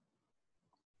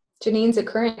 Janine's a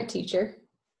current teacher.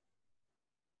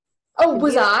 Oh,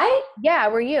 was I? Yeah,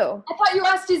 were you? I thought you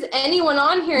asked, is anyone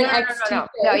on here an ex-teacher?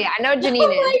 No, yeah, I know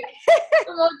Janine is.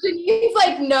 Well, Janine's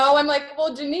like, no. I'm like,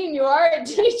 well, Janine, you are a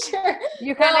teacher.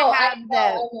 You kind of have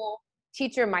the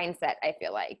teacher mindset, I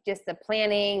feel like. Just the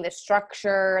planning, the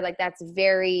structure, like that's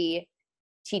very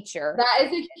teacher. That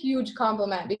is a huge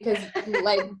compliment because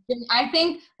like I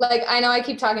think like I know I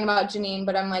keep talking about Janine,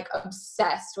 but I'm like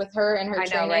obsessed with her and her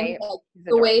training. Right? Like,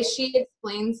 the way she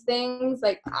explains things,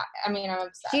 like I mean, I'm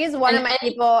obsessed. She's one of my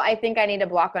people I think I need to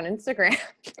block on Instagram.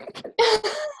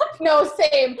 No,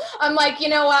 same. I'm like, you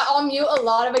know what? I'll mute a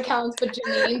lot of accounts, but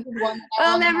Janine's is one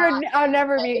that I'll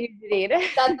never mute you, Janine.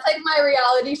 That's like my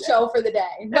reality show for the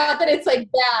day. Not that it's like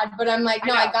bad, but I'm like,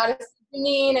 no, I gotta see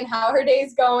Janine and how her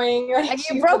day's going. Like, and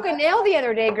you broke a nail the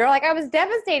other day, girl. Like, I was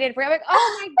devastated for you. I'm like,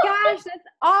 oh my gosh, that's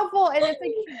awful. And it's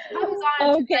like, she comes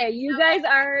on. Okay, you guys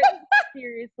are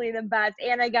seriously the best.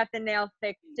 And I got the nail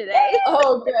fixed today.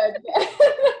 Oh, good.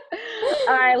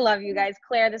 I love you guys.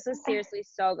 Claire, this is seriously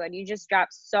so good. You just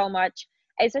dropped so much.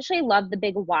 I especially love the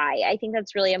big why. I think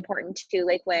that's really important too.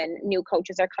 Like when new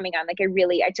coaches are coming on, like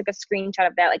I took a screenshot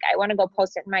of that. Like I want to go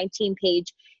post it in my team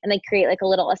page and like create like a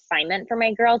little assignment for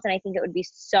my girls. And I think it would be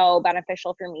so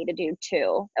beneficial for me to do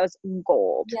too. That was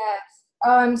gold. Yes.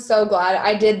 Oh, I'm so glad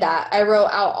I did that. I wrote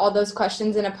out all those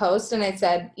questions in a post and I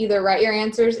said, either write your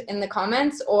answers in the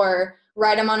comments or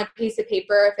write them on a piece of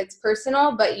paper if it's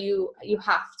personal, but you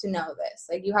have to know this.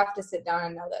 Like you have to sit down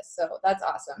and know this. So that's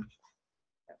awesome.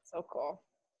 That's so cool.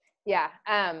 Yeah.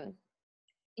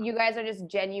 You guys are just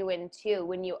genuine too.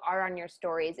 When you are on your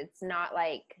stories, it's not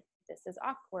like, this is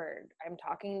awkward, I'm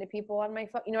talking to people on my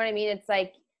phone. You know what I mean? It's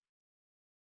like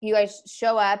you guys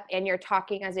show up and you're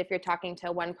talking as if you're talking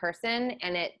to one person,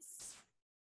 and it's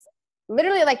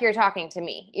literally like you're talking to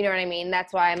me. You know what I mean?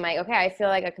 That's why I'm like, okay, I feel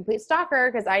like a complete stalker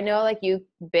because I know like you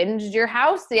binged your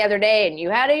house the other day and you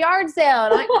had a yard sale.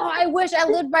 And I'm like, oh, I wish I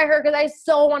lived by her because I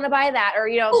so want to buy that, or,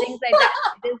 you know, things like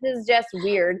that. This is just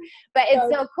weird. But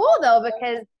it's so cool though,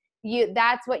 because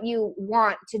that's what you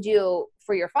want to do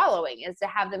for your following, is to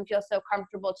have them feel so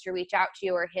comfortable to reach out to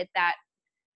you or hit that,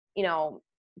 you know,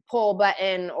 pull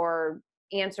button or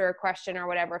answer a question or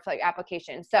whatever for like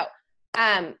application. So,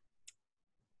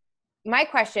 my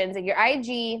questions, like your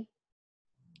IG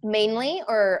mainly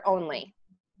or only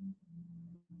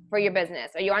for your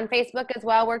business? Are you on Facebook as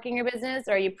well working your business,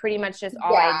 or are you pretty much just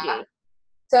all IG?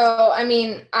 So, I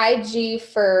mean, IG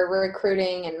for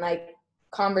recruiting and like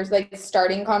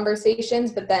starting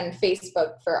conversations, but then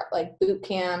Facebook for like boot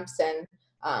camps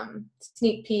and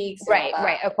sneak peeks. Right.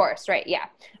 Of course. Right. Yeah.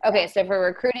 Okay. So for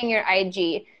recruiting your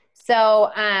IG,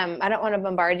 so I don't want to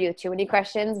bombard you with too many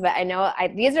questions, but I know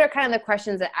these are kind of the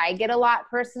questions that I get a lot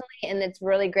personally, and it's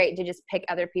really great to just pick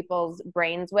other people's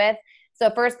brains with.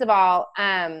 So first of all,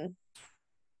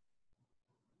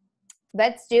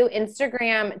 let's do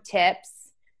Instagram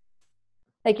tips.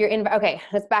 Like okay,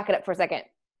 let's back it up for a second.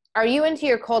 Are you into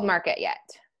your cold market yet?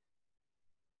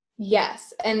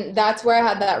 Yes. And that's where I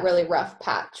had that really rough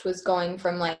patch, was going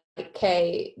from like,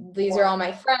 okay, these are all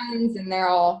my friends and they're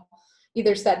all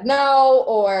either said no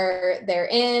or they're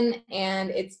in. And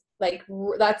it's like,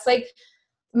 that's like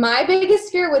my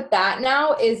biggest fear with that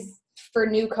now is for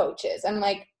new coaches. I'm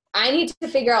like, I need to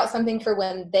figure out something for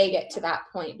when they get to that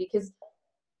point, because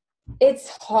it's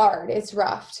hard. It's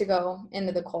rough to go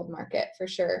into the cold market for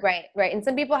sure. Right. And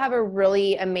some people have a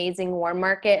really amazing warm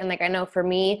market. And like, I know for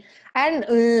me, I had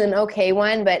an okay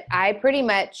one, but I pretty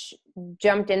much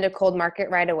jumped into cold market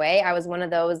right away. I was one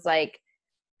of those, like,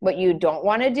 what you don't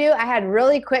want to do. I had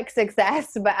really quick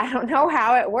success, but I don't know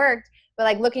how it worked. But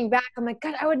like looking back, I'm like,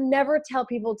 God, I would never tell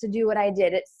people to do what I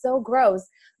did. It's so gross.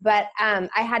 But I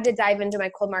had to dive into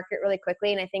my cold market really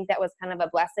quickly. And I think that was kind of a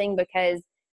blessing, because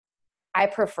I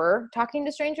prefer talking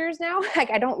to strangers now.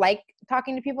 Like, I don't like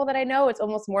talking to people that I know. It's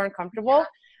almost more uncomfortable.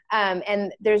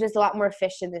 And there's just a lot more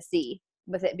fish in the sea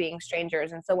with it being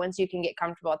strangers. And so once you can get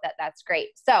comfortable with that, that's great.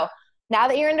 So now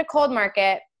that you're into cold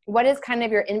market, what does kind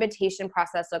of your invitation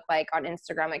process look like on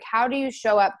Instagram? Like, how do you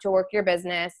show up to work your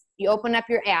business? You open up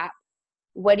your app.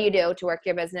 What do you do to work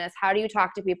your business? How do you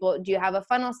talk to people? Do you have a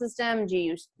funnel system? Do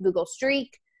you use Google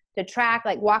Streak to track?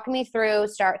 Like, walk me through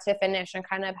start to finish and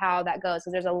kind of how that goes.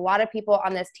 So there's a lot of people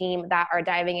on this team that are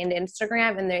diving into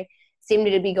Instagram and they seem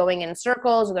to be going in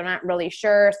circles, or they're not really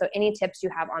sure. So any tips you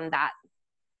have on that?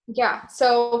 Yeah.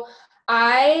 So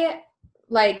I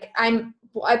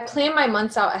plan my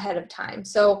months out ahead of time.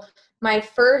 So my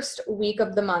first week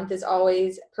of the month is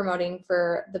always promoting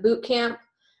for the boot camp.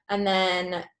 And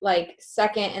then like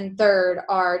second and third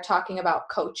are talking about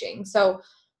coaching. So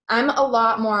I'm a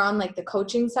lot more on like the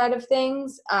coaching side of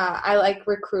things. I like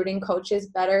recruiting coaches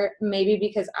better, maybe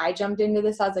because I jumped into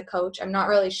this as a coach. I'm not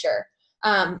really sure.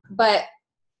 But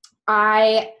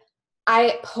I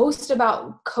post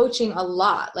about coaching a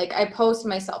lot. Like, I post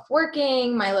myself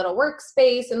working, my little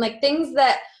workspace, and like things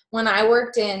that when I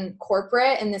worked in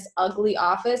corporate in this ugly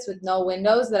office with no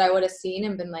windows that I would have seen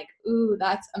and been like, ooh,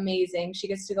 that's amazing. She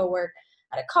gets to go work.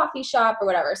 at a coffee shop or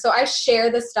whatever. So I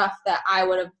share the stuff that I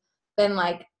would have been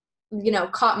like,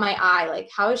 caught my eye. Like,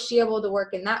 how is she able to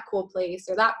work in that cool place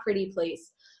or that pretty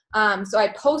place? So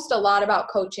I post a lot about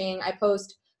coaching. I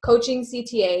post coaching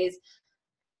CTAs.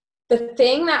 The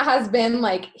thing that has been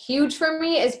like huge for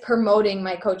me is promoting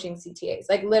my coaching CTAs,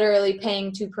 like literally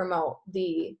paying to promote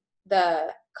the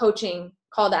coaching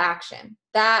call to action.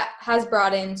 That has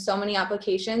brought in so many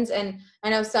applications. And I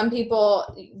know some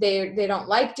people, they don't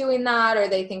like doing that, or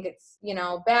they think it's,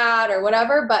 bad or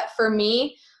whatever. But for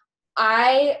me,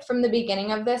 I, from the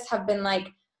beginning of this, have been like,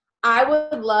 I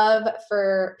would love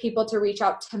for people to reach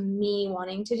out to me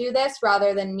wanting to do this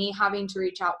rather than me having to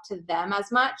reach out to them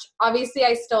as much. Obviously,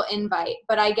 I still invite,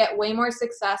 but I get way more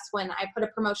success when I put a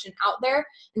promotion out there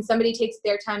and somebody takes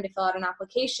their time to fill out an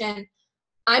application.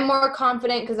 I'm more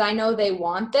confident because I know they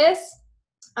want this.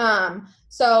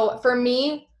 So for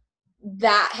me,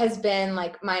 that has been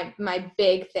like my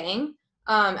big thing.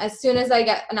 As soon as I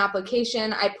get an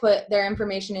application, I put their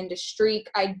information into Streak.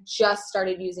 I just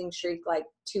started using Streak like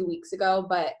 2 weeks ago,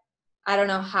 but I don't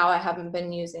know how I haven't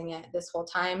been using it this whole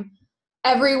time.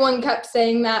 Everyone kept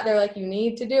saying that. They're like, you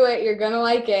need to do it. You're going to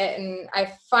like it. And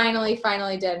I finally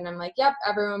did. And I'm like, yep,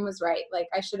 everyone was right. Like,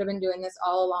 I should have been doing this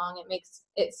all along. It makes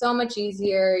it so much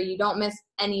easier. You don't miss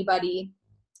anybody.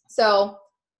 So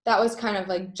that was kind of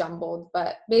like jumbled,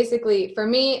 but basically for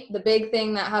me, the big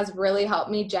thing that has really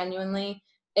helped me genuinely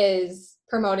is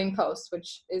promoting posts,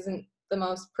 which isn't the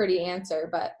most pretty answer,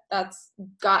 but that's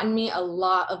gotten me a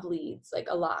lot of leads, like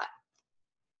a lot.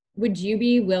 Would you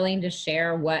be willing to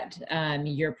share what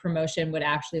your promotion would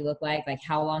actually look like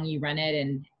how long you run it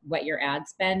and what your ad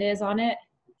spend is on it?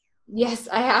 Yes,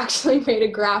 I actually made a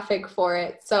graphic for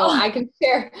it, so I can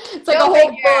share. It's like a whole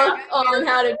book on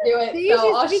how to do it. You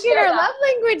so I'll speak in our love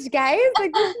language, guys.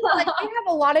 Like, this is, like, we have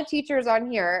a lot of teachers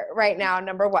on here right now.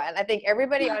 Number one, I think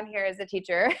everybody on here is a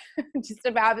teacher, just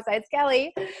about besides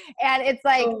Kelly, and it's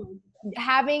like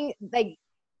having like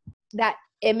that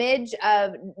image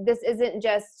of this isn't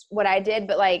just what I did,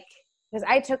 but like because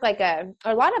I took like a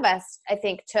lot of us I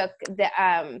think took the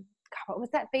what was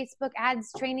that Facebook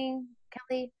ads training,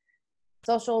 Kelly?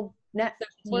 Social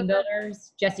team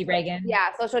builders, Jesse Reagan. Yeah,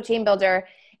 social team builder.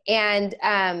 And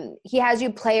he has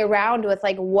you play around with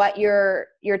like what your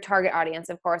target audience,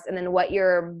 of course, and then what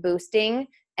you're boosting,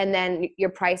 and then your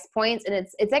price points. And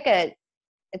it's like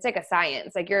a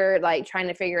science. Like you're like trying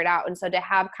to figure it out. And so to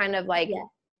have kind of like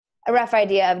a rough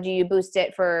idea of, do you boost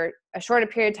it for a shorter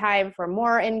period of time for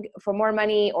more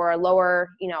money or a lower,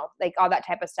 like all that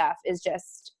type of stuff is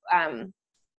just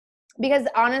because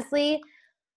honestly,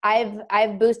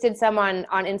 I've boosted some on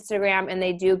Instagram, and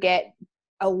they do get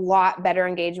a lot better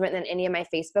engagement than any of my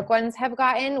Facebook ones have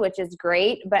gotten, which is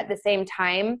great. But at the same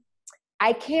time,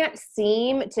 I can't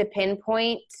seem to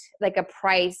pinpoint like a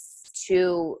price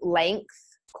to length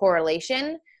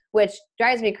correlation, which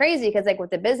drives me crazy because like with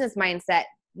the business mindset,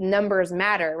 numbers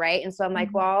matter, right? And so I'm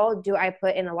like, well, do I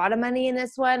put in a lot of money in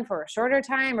this one for a shorter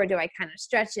time, or do I kind of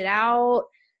stretch it out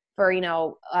for,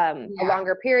 a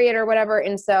longer period or whatever?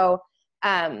 And so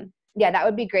that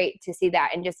would be great to see that.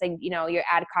 And just like, your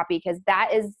ad copy, because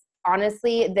that is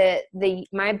honestly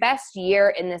my best year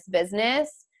in this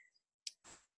business.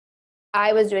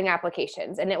 I was doing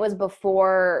applications, and it was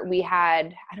before we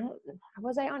had,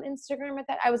 was I on Instagram at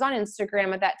that? I was on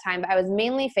Instagram at that time, but I was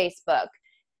mainly Facebook.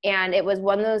 And it was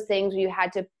one of those things where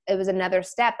it was another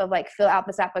step of like, fill out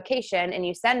this application and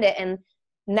you send it. And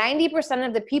 90%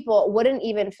 of the people wouldn't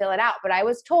even fill it out. But I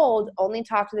was told only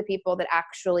talk to the people that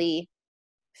actually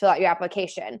fill out your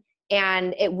application,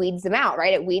 and it weeds them out,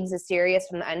 right? It weeds the serious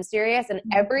from the unserious. And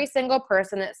every single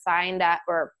person that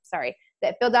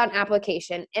that filled out an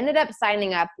application ended up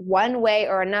signing up one way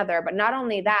or another. But not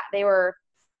only that, they were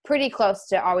pretty close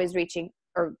to always reaching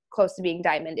or close to being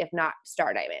diamond, if not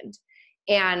star diamond.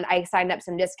 And I signed up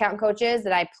some discount coaches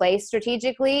that I placed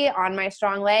strategically on my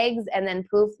strong legs, and then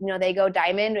poof, they go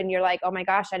diamond, and you're like, oh my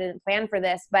gosh, I didn't plan for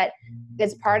this. But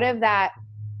it's part of that.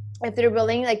 If they're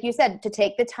willing, like you said, to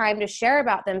take the time to share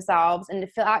about themselves and to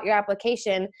fill out your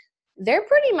application, they're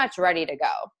pretty much ready to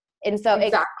go. And so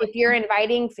if you're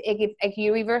inviting, if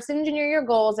you reverse engineer your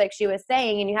goals, like she was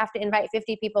saying, and you have to invite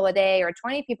 50 people a day or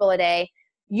 20 people a day,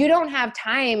 you don't have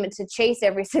time to chase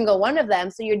every single one of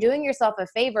them. So you're doing yourself a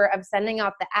favor of sending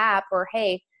out the app, or,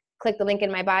 hey, click the link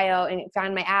in my bio and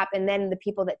find my app. And then the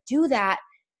people that do that,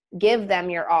 give them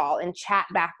your all and chat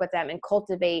back with them and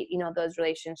cultivate, those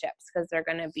relationships, because they're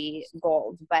going to be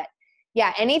gold. But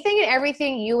yeah, anything and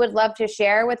everything you would love to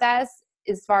share with us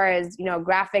as far as,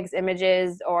 graphics,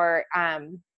 images, or,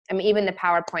 even the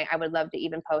PowerPoint, I would love to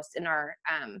even post in our,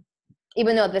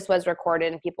 even though this was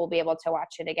recorded and people will be able to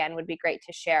watch it again, would be great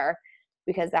to share.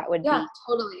 because that would Yeah, be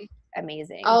totally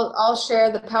amazing. I'll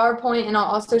share the PowerPoint, and I'll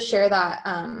also share that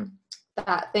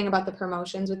that thing about the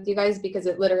promotions with you guys, because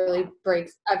it literally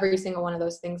breaks every single one of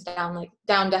those things down, like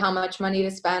down to how much money to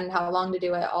spend, how long to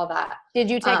do it, all that. Did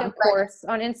you take a course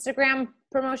on Instagram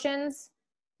promotions?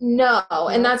 No,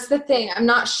 and that's the thing. I'm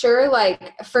not sure.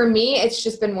 Like for me, it's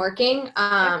just been working.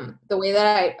 The way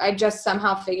that I just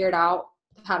somehow figured out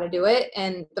how to do it.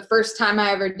 And the first time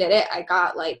I ever did it, I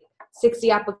got like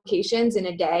 60 applications in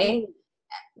a day.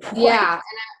 Yeah. And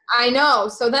I know.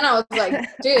 So then I was like,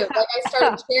 dude, like I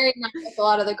started sharing that with a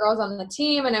lot of the girls on the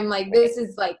team, and I'm like, this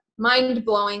is like mind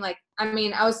blowing. Like, I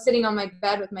mean, I was sitting on my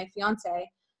bed with my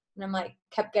fiance, and I'm like,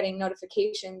 kept getting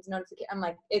notifications. I'm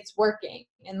like, it's working.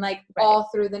 And like all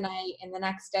through the night and the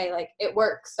next day, like it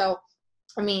works. So,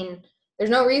 I mean, there's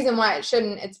no reason why it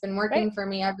shouldn't. It's been working for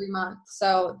me every month.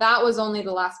 So that was only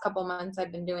the last couple months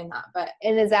I've been doing that. But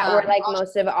and is that where like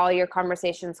most of all your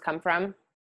conversations come from?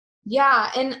 Yeah.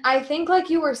 And I think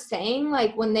like you were saying,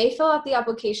 like when they fill out the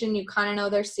application, you kind of know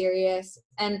they're serious.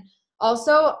 And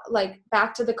also like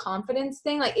back to the confidence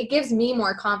thing, like it gives me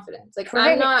more confidence. Like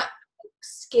I'm not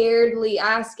scaredly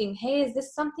asking, hey, is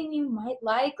this something you might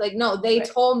like? Like, no, they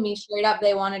told me straight up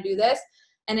they want to do this.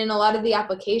 And in a lot of the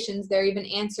applications, they're even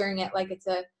answering it like it's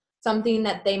something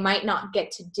that they might not get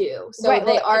to do. So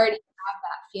they already have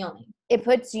that feeling. It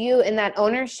puts you in that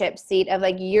ownership seat of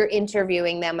like you're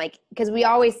interviewing them, like because we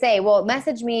always say, well,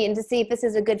 message me and to see if this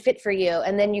is a good fit for you,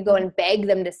 and then you go and beg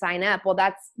them to sign up. Well,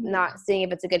 that's not seeing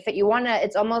if it's a good fit. You want to,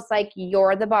 it's almost like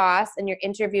you're the boss and you're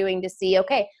interviewing to see,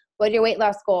 okay, what are your weight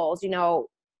loss goals? You know,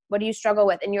 what do you struggle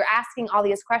with? And you're asking all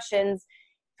these questions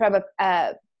from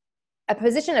a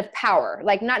position of power,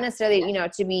 like not necessarily, you know,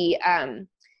 to be,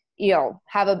 you know,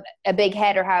 have a big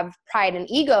head or have pride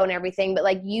and ego and everything, but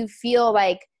like you feel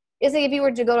like, it's like if you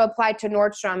were to go to apply to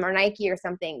Nordstrom or Nike or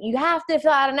something, you have to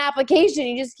fill out an application.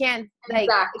 You just can't, like,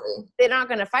 they're not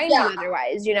going to find you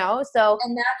otherwise, you know? So,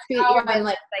 and that's how I'm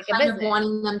like kind of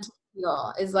wanting them to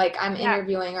feel, is like I'm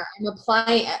interviewing or I'm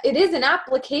applying. It is an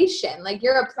application. Like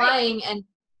you're applying, and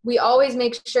we always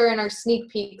make sure in our sneak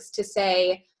peeks to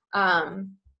say,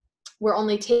 we're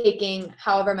only taking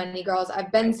however many girls.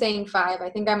 I've been saying 5. I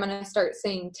think I'm going to start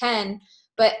saying 10,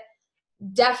 but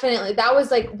definitely that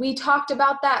was like, we talked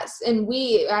about that, and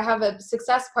I have a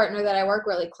success partner that I work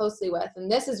really closely with,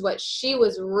 and this is what she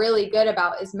was really good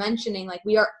about, is mentioning like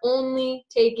we are only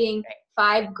taking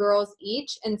 5 girls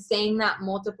each, and saying that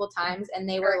multiple times. And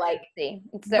they were like,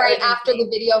 right after the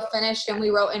video finished and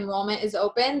we wrote enrollment is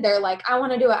open, they're like, I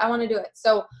want to do it.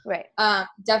 So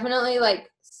definitely like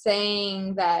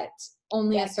saying that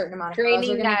only a certain amount of girls are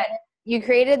going to get it. You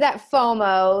created that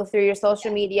FOMO through your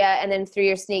social media and then through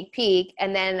your sneak peek.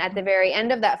 And then at the very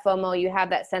end of that FOMO, you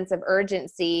have that sense of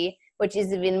urgency, which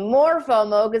is even more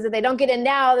FOMO, because if they don't get in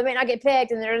now, they might not get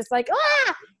picked. And they're just like,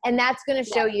 ah, and that's going to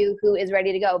show you who is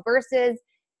ready to go, versus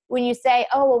when you say,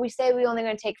 oh, well, we say we're only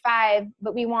going to take 5,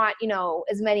 but we want, you know,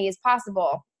 as many as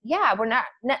possible. Yeah, we're not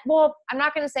well, I'm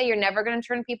not going to say you're never going to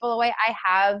turn people away. I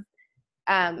have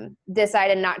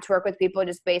decided not to work with people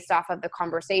just based off of the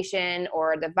conversation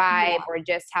or the vibe or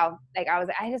just how, like,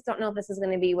 I just don't know if this is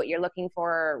going to be what you're looking for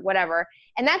or whatever.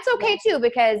 And that's okay too,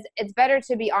 because it's better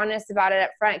to be honest about it up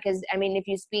front. Because I mean, if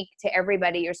you speak to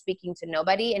everybody, you're speaking to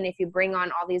nobody. And if you bring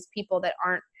on all these people that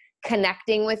aren't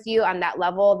connecting with you on that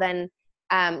level, then,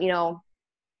 you know,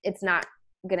 it's not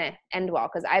going to end well.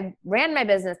 Because I've ran my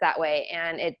business that way,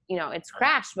 and it, you know, it's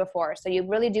crashed before. So you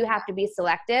really do have to be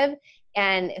selective.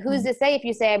 And who's to say, if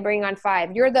you say I bring on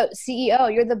 5, you're the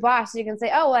CEO, you're the boss, you can say,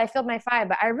 oh, well, I filled my 5,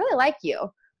 but I really like you,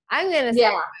 I'm going to say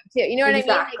 5 too. You know what I mean?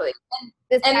 Like,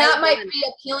 and that might be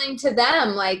appealing to them.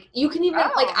 Like you can even,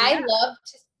 I love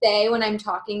to say when I'm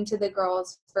talking to the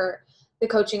girls for the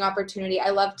coaching opportunity, I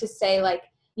love to say like,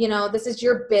 you know, this is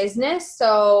your business.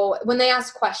 So when they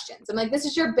ask questions, I'm like, this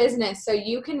is your business, so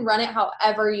you can run it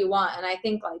however you want. And I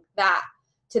think like that,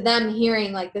 to them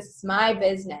hearing like, this is my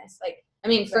business, like, I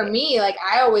mean, for me, like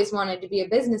I always wanted to be a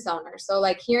business owner. So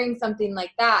like hearing something like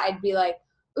that, I'd be like,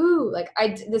 ooh, like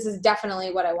this is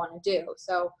definitely what I want to do.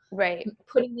 So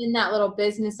putting in that little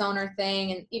business owner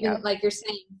thing, and even like you're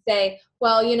saying, say,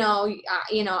 well, you know,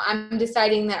 I'm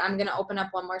deciding that I'm going to open up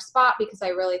one more spot because I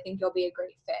really think you'll be a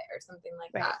great fit or something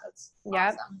like that. That's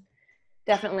awesome.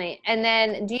 Definitely. And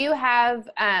then do you have,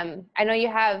 I know you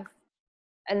have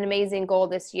an amazing goal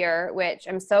this year, which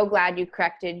I'm so glad you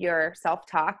corrected your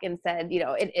self-talk and said, you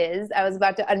know, it is. I was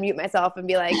about to unmute myself and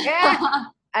be like,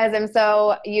 as I'm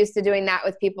so used to doing that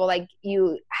with people, like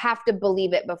you have to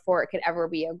believe it before it could ever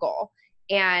be a goal.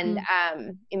 And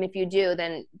if you do,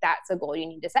 then that's a goal you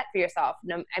need to set for yourself.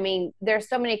 I mean, there's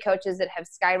so many coaches that have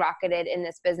skyrocketed in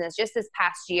this business just this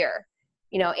past year.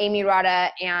 you know, Amy Rada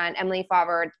and Emily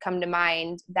Favre come to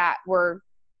mind that were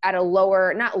at a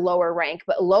lower, not lower rank,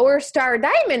 but lower star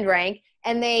diamond rank,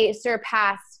 and they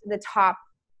surpassed the top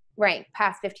rank,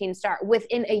 past 15 star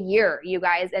within a year, you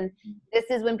guys. And this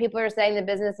is when people are saying the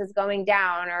business is going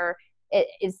down or it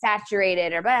is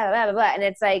saturated or blah, blah, blah, blah. And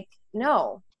it's like,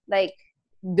 no, like,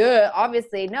 duh,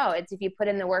 obviously no. It's if you put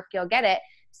in the work, you'll get it.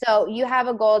 So you have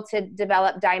a goal to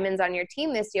develop diamonds on your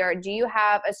team this year. Do you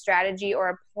have a strategy or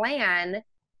a plan,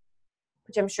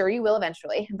 which I'm sure you will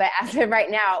eventually, but as of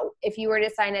right now, if you were to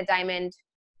sign a diamond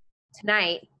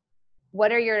tonight,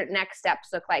 what are your next steps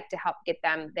look like to help get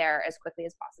them there as quickly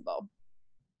as possible?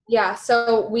 Yeah,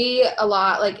 so we a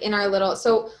lot like in our little,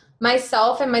 so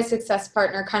myself and my success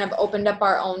partner kind of opened up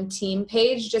our own team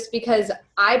page just because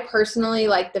I personally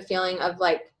like the feeling of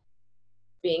like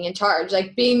being in charge,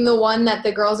 like being the one that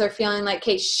the girls are feeling like,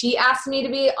 hey, she asked me to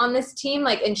be on this team,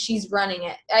 like, and she's running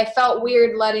it. I felt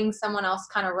weird letting someone else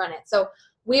kind of run it. So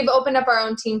we've opened up our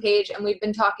own team page, and we've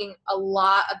been talking a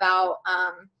lot about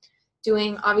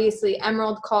doing obviously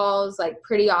emerald calls like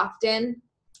pretty often.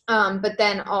 But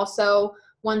then also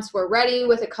once we're ready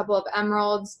with a couple of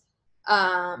emeralds,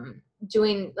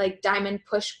 doing like diamond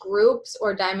push groups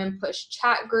or diamond push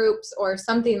chat groups or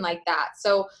something like that.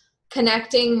 So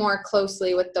connecting more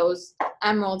closely with those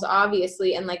emeralds,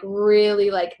 obviously, and like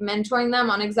really like mentoring them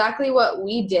on exactly what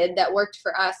we did that worked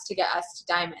for us to get us to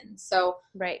diamonds. So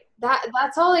right,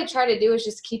 that's all I try to do is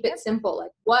just keep it simple.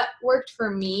 Like what worked for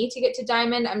me to get to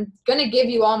diamond, I'm gonna give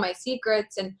you all my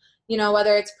secrets, and you know,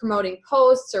 whether it's promoting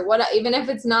posts or what, even if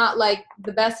it's not like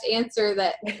the best answer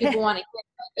that people want to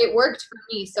hear, it worked for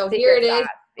me. So here it is.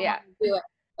 Yeah, do it.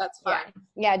 That's fine.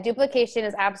 Yeah, duplication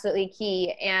is absolutely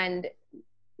key. And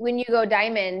when you go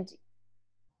diamond,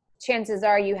 chances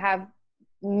are you have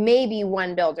maybe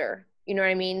one builder, you know what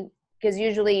I mean? Because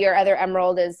usually your other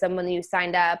emerald is someone you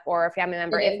signed up or a family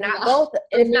member. If not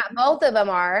both of them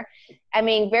are, I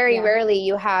mean, very rarely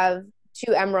you have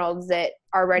two emeralds that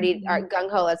are ready, are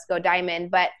gung-ho, let's go diamond.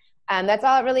 But that's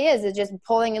all it really is just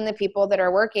pulling in the people that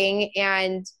are working,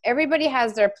 and everybody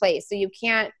has their place. So you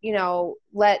can't, you know,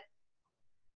 let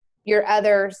your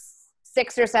other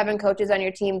 6 or 7 coaches on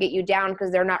your team get you down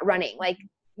because they're not running. Like,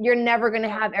 you're never going to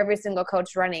have every single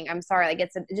coach running. I'm sorry. Like,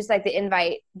 it's just like the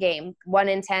invite game. 1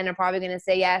 in 10 are probably going to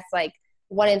say yes. Like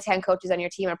 1 in 10 coaches on your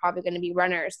team are probably going to be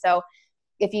runners. So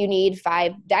if you need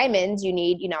 5 diamonds, you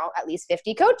need, you know, at least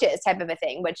 50 coaches type of a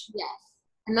thing, which. Yes.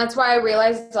 And that's why I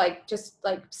realized like, just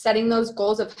like setting those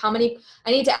goals of how many,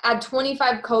 I need to add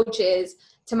 25 coaches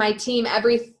to my team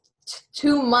every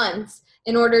 2 months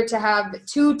in order to have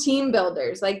 2 team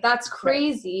builders. Like that's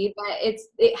crazy, but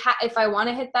if I want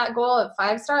to hit that goal of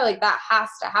 5-star, like that has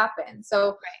to happen.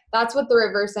 So that's what the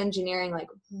reverse engineering like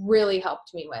really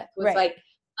helped me with, was like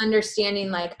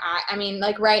understanding like, I mean,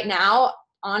 like right now,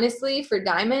 honestly, for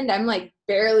diamond, I'm like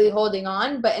barely holding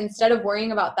on, but instead of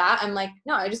worrying about that, I'm like,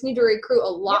 no, I just need to recruit a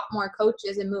lot more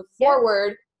coaches and move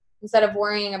forward instead of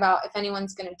worrying about if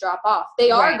anyone's going to drop off. They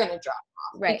are going to drop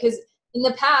off because in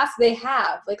the past they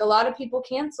have, like a lot of people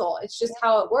cancel. It's just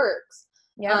how it works.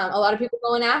 A lot of people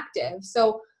go inactive.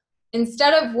 So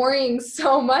instead of worrying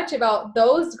so much about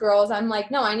those girls, I'm like,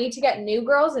 no, I need to get new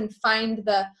girls and find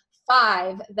the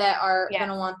 5 that are going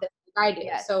to want this like I do.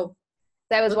 So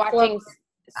I was watching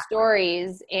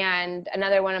stories, and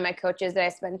another one of my coaches that I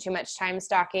spend too much time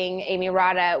stalking, Amy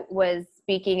Rada, was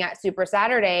speaking at Super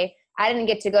Saturday. I didn't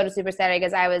get to go to Super Saturday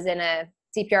because I was in a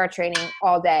CPR training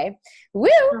all day. Woo!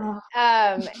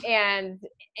 And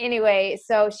anyway,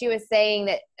 so she was saying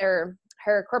that her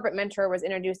corporate mentor was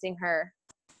introducing her,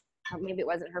 or maybe it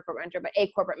wasn't her corporate mentor, but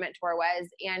a corporate mentor was,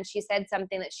 and she said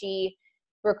something that she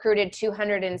recruited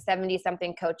 270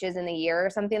 something coaches in a year or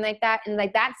something like that. And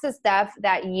like, that's the stuff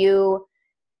that you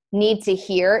need to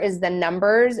hear, is the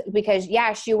numbers, because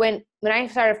she went, when I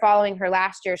started following her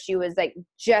last year, she was like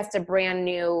just a brand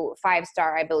new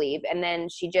 5-star, I believe. And then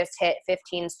she just hit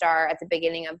 15-star at the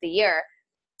beginning of the year,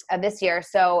 this year.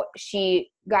 So she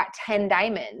got 10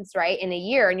 diamonds, right, in a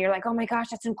year. And you're like, oh my gosh,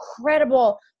 that's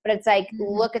incredible. But it's like,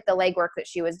 look at the legwork that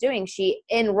she was doing. She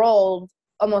enrolled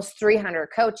almost 300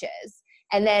 coaches,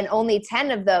 and then only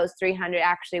 10 of those 300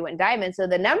 actually went diamond. So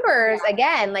the numbers,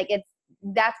 again, like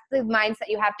that's the mindset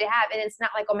you have to have. And it's not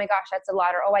like, oh my gosh, that's a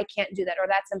lot, or, oh, I can't do that, or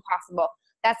that's impossible.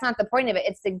 That's not the point of it.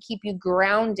 It's to keep you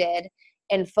grounded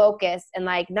and focused. And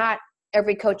like, not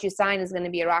every coach you sign is going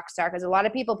to be a rock star, because a lot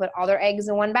of people put all their eggs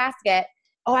in one basket.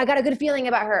 Oh, I got a good feeling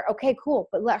about her. Okay, cool.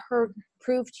 But let her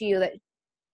prove to you that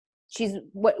she's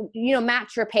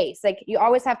match your pace. Like, you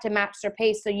always have to match their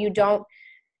pace so you don't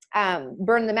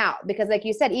burn them out. Because like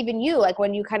you said, even you, like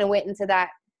when you kind of went into that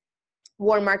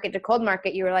warm market to cold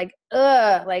market, you were like,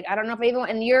 ugh, like, I don't know if I even,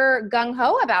 and you're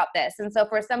gung-ho about this. And so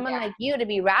for someone like you to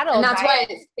be rattled and that's by why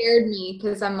it scared me,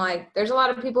 because I'm like, there's a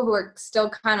lot of people who are still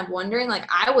kind of wondering, like,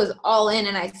 I was all in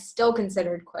and I still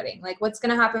considered quitting. Like, what's going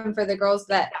to happen for the girls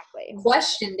that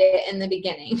questioned it in the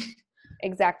beginning?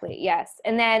 Exactly. Yes.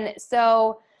 And then,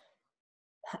 so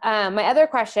my other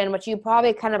question, which you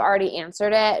probably kind of already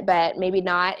answered it, but maybe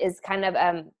not, is kind of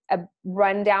a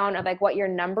rundown of like what your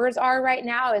numbers are right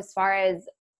now as far as,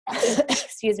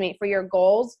 excuse me, for your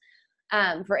goals,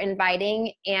 for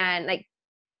inviting, and like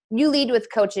you lead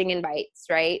with coaching invites,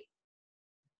 right?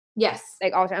 Yes.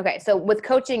 Like all the time. Okay. So with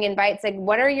coaching invites, like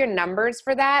what are your numbers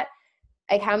for that?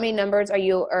 Like how many numbers are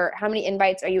you, or how many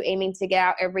invites are you aiming to get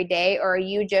out every day? Or are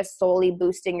you just solely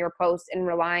boosting your posts and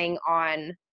relying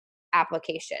on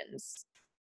applications?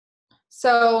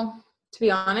 So to be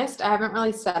honest, I haven't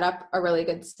really set up a really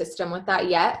good system with that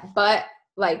yet, but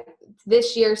like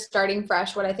this year starting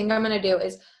fresh, what I think I'm going to do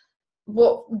is,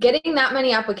 well, getting that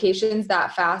many applications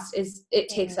that fast it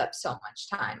takes up so much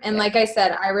time. And like I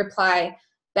said, I reply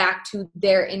back to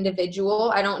their individual.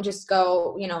 I don't just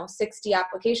go, 60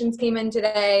 applications came in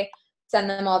today, send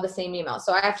them all the same email.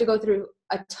 So I have to go through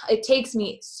it takes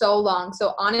me so long.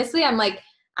 So honestly, I'm like,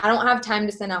 I don't have time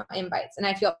to send out invites. And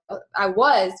I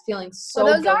was feeling so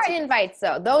well, those guilty. are invites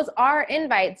though. Those are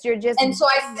invites. You're just, and so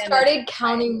I started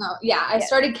counting them. Yeah. I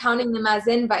started counting them as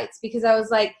invites, because I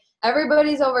was like,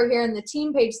 everybody's over here in the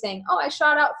team page saying, oh, I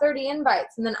shot out 30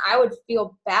 invites. And then I would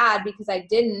feel bad because I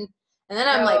didn't. And then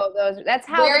I'm that's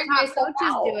how the top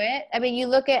coaches do it. I mean, you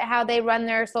look at how they run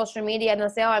their social media and they'll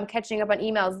say, oh, I'm catching up on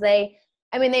emails. They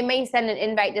may send an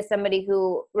invite to somebody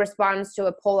who responds to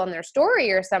a poll on their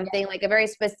story or something, like a very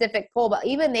specific poll, but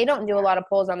even they don't do a lot of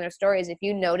polls on their stories. If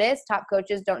you notice, top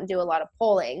coaches don't do a lot of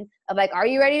polling of like, are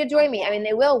you ready to join me? I mean,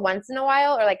 they will once in a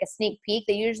while, or like a sneak peek.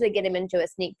 They usually get them into a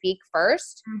sneak peek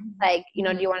first. Like, do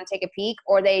you want to take a peek?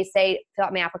 Or they say, fill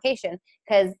out my application,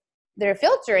 because they're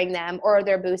filtering them or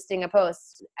they're boosting a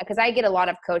post. Because I get a lot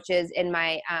of coaches in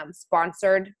my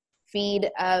sponsored feed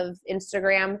of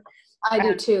Instagram. I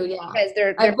do too, yeah. Because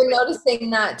I've been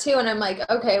noticing that too, and I'm like,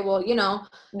 okay, well,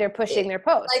 they're pushing their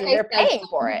posts, like and they're paying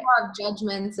for it. People have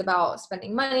judgments about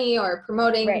spending money or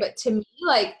promoting, but to me,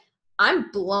 like, I'm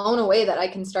blown away that I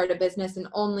can start a business and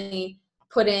only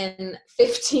put in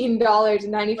 $15.95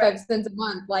 a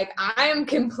month. Like, I am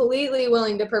completely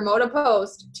willing to promote a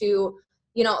post to,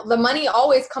 the money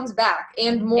always comes back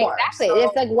and more. Exactly. So,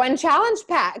 it's like one challenge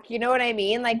pack. You know what I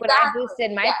mean? Like when I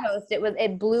boosted my post,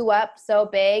 it blew up so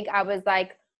big. I was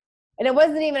like, and it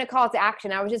wasn't even a call to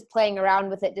action. I was just playing around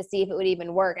with it to see if it would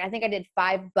even work. I think I did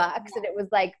 $5 and it was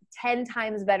like 10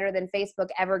 times better than Facebook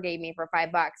ever gave me for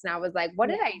 $5. And I was like, what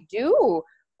did I do?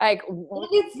 Like,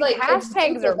 it's like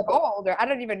hashtags are gold, or I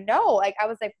don't even know. Like, I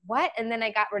was like, what? And then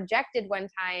I got rejected one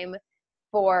time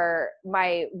for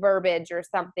my verbiage or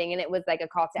something, and it was like a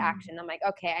call to action. I'm like,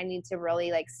 okay, I need to really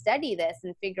like study this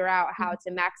and figure out how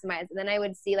to maximize. And then I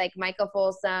would see like Micah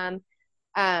Folsom,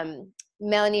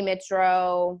 Melanie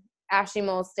Mitro, Ashley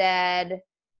Molstead,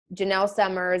 Janelle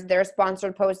Summers, their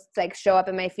sponsored posts like show up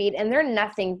in my feed, and they're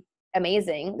nothing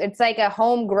amazing. It's like a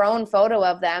homegrown photo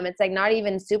of them. It's like not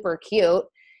even super cute.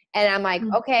 And I'm like,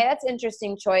 okay, that's an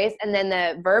interesting choice. And then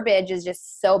the verbiage is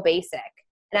just so basic.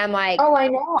 And I'm like, oh, I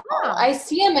know. Oh. I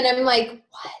see him and I'm like,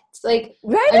 what? Like,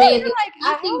 right? I mean, like,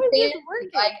 how is this working?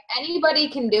 Like, anybody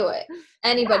can do it.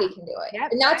 Anybody can do it.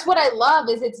 Yep. And that's what I love,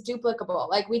 is it's duplicable.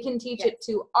 Like, we can teach it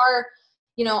to our,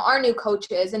 our new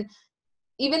coaches. And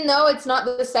even though it's not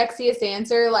the sexiest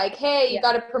answer, like, hey, you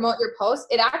got to promote your post,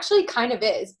 it actually kind of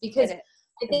is, because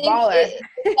I think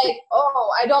it's like,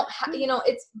 oh, I don't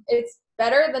it's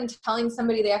better than telling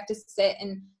somebody they have to sit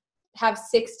and have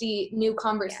 60 new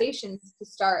conversations to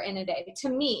start in a day, to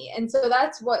me. And so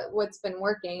that's what's been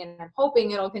working, and I'm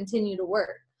hoping it'll continue to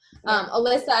work.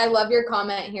 Alyssa, I love your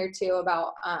comment here too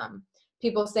about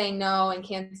people saying no and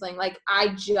canceling. Like,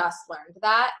 I just learned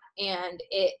that, and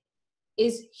it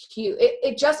is huge.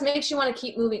 It just makes you want to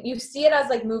keep moving. You see it as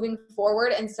like moving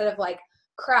forward instead of like,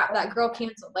 crap, that girl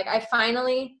canceled. Like, I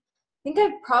think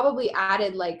I've probably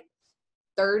added like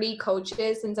 30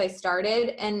 coaches since I started,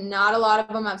 and not a lot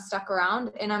of them have stuck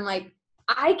around. And I'm like,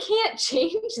 I can't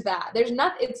change that.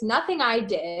 It's nothing I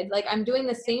did. Like, I'm doing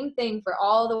the same thing for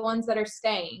all the ones that are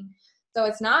staying. So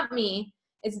it's not me,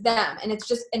 it's them. And it's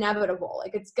just inevitable.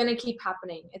 Like, it's going to keep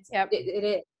happening. It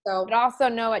is. So, but also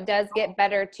know it does get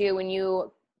better too when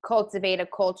you cultivate a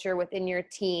culture within your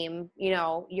team,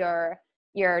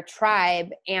 your tribe,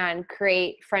 and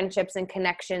create friendships and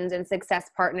connections and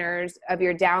success partners of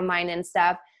your downline and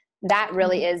stuff. that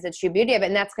really is the true beauty of it.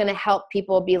 And that's going to help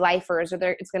people be lifers, or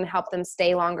it's going to help them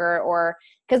stay longer, or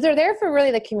because they're there for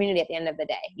really the community at the end of the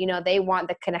day. You know, they want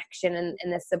the connection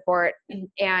and the support.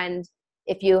 And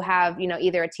if you have, you know,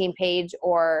 either a team page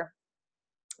or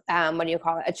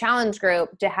a challenge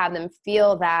group, to have them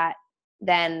feel that,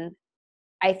 then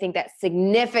I think that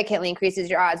significantly increases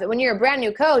your odds. But when you're a brand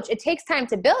new coach, it takes time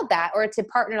to build that, or to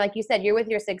partner. Like you said, you're with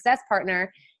your success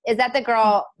partner. Is that the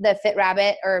girl, the Fit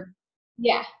Rabbit, or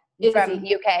yeah, from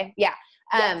UK? Yeah.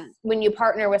 Yes. When you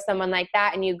partner with someone like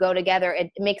that and you go together, it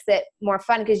makes it more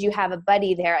fun because you have a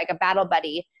buddy there, like a battle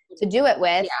buddy to do it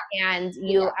with. Yeah. And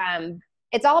you,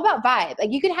 it's all about vibe.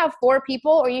 Like you could have 4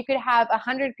 people or you could have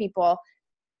 100 people,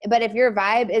 but if your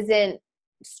vibe isn't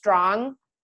strong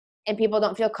and people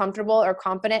don't feel comfortable or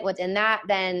confident within that,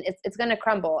 then it's going to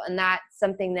crumble. And that's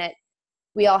something that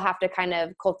we all have to kind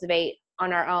of cultivate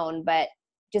on our own. But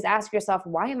just ask yourself,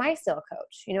 why am I still a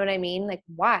coach? You know what I mean? Like,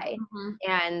 why? Mm-hmm.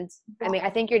 And I mean, I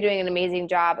think you're doing an amazing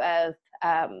job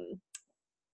of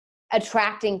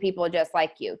attracting people just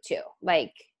like you too.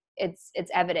 Like it's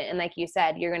evident. And like you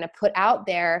said, you're going to put out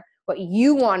there what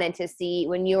you wanted to see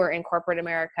when you were in corporate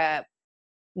America,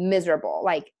 miserable.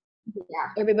 Like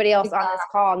everybody else on this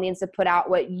call needs to put out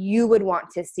what you would want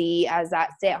to see as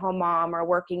that stay-at-home mom or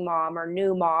working mom or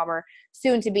new mom or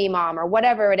soon-to-be mom or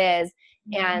whatever it is.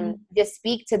 And just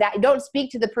speak to that. Don't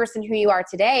speak to the person who you are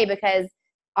today, because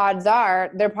odds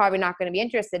are they're probably not going to be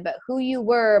interested. But who you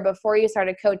were before you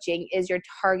started coaching is your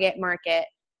target market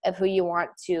of who you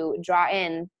want to draw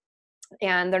in.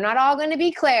 And they're not all going to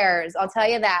be Claire's, I'll tell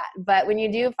you that. But when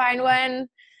you do find one,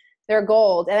 they're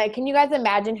gold. And can you guys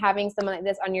imagine having someone like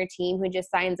this on your team who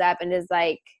just signs up and is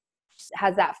like,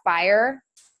 has that fire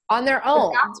on their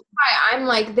own? But that's why I'm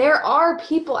like, there are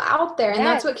people out there, and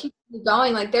that's what keeps me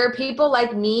going. Like there are people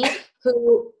like me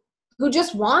who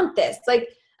just want this. Like,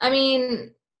 I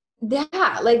mean,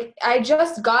 yeah, like I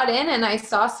just got in and I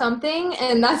saw something,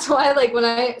 and that's why like when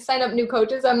I sign up new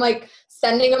coaches, I'm like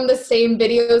sending them the same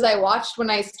videos I watched when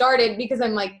I started, because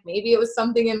I'm like, maybe it was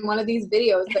something in one of these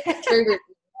videos that triggered me.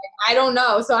 Like, I don't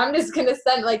know. So I'm just going to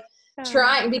send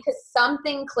trying, because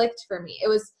something clicked for me. It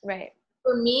was right.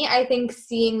 For me, I think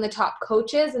seeing the top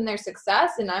coaches and their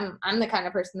success, and I'm the kind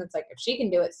of person that's like, if she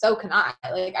can do it, so can I.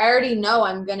 Like, I already know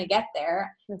I'm going to get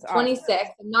there. That's 26.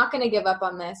 Awesome. I'm not going to give up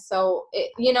on this. So,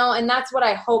 and that's what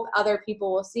I hope other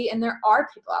people will see. And there are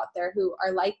people out there who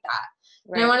are like that.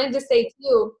 Right. And I wanted to say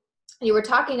too, you were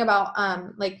talking about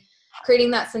like creating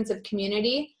that sense of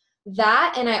community,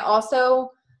 that, and I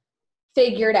also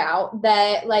figured out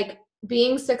that like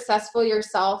being successful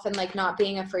yourself and like not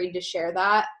being afraid to share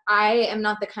that. I am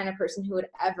not the kind of person who would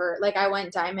ever, like I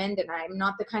went diamond, and I'm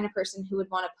not the kind of person who would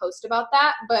want to post about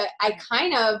that, but I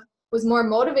kind of was more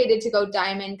motivated to go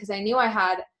diamond because I knew I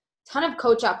had a ton of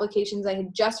coach applications I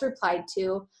had just replied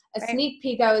to, a sneak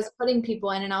peek I was putting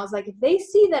people in, and I was like, if they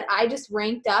see that I just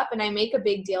ranked up and I make a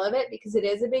big deal of it, because it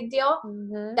is a big deal,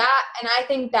 and I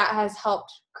think that has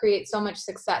helped create so much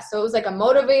success. So it was like a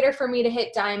motivator for me to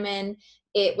hit diamond.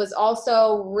 It was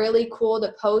also really cool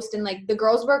to post, and like the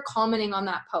girls were commenting on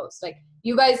that post. Like,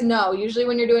 you guys know, usually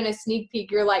when you're doing a sneak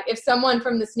peek, you're like, if someone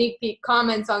from the sneak peek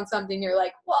comments on something, you're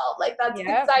like, well, like that's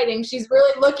exciting. She's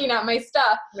really looking at my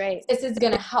stuff. Right. This is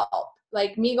going to help.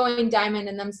 Like me going diamond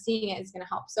and them seeing it is going to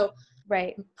help. So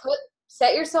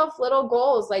set yourself little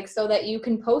goals, like so that you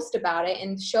can post about it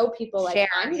and show people like,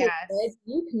 I'm doing good.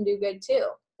 You can do good too.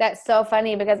 That's so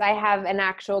funny, because I have an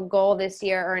actual goal this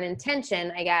year, or an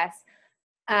intention, I guess,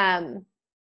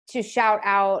 to shout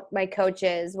out my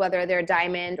coaches, whether they're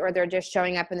diamond or they're just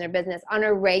showing up in their business on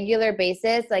a regular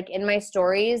basis, like in my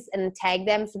stories, and tag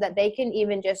them so that they can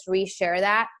even just reshare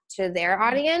that to their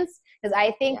audience. Because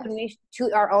I think when we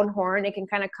toot our own horn, it can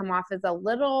kind of come off as a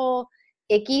little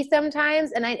icky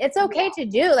sometimes. And it's okay to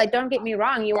do, like, don't get me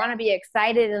wrong. You want to be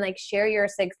excited and like share your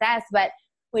success, but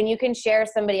when you can share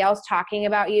somebody else talking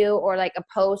about you, or like a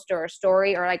post or a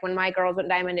story, or like when my girls went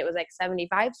diamond, it was like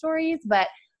 75 stories, but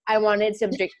I wanted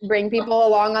to bring people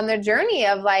along on their journey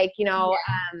of like,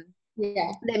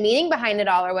 the meaning behind it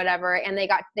all or whatever. And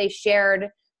they shared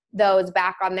those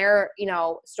back on their,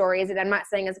 stories. And I'm not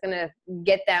saying it's going to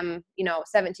get them,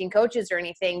 17 coaches or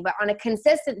anything, but on a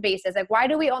consistent basis, like, why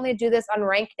do we only do this on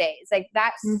rank days? Like,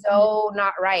 that's so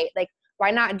not right. Like, why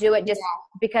not do it just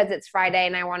because it's Friday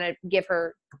and I want to give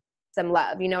her some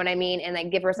love, you know what I mean? And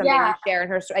like give her something to share in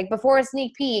her story, like before a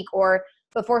sneak peek or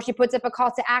before she puts up a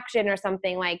call to action or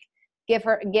something, like give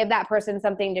that person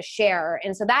something to share.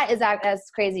 And so that is, as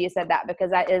crazy you said that,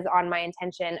 because that is on my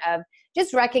intention of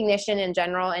just recognition in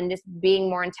general, and just being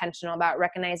more intentional about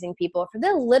recognizing people for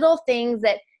the little things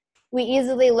that we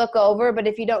easily look over, but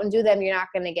if you don't do them, you're not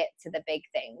going to get to the big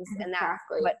things. And that's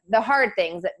what the hard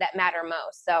things that matter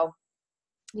most. So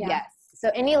yes. So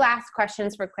any last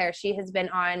questions for Claire? She has been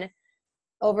on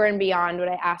over and beyond what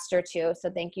I asked her to.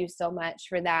 So thank you so much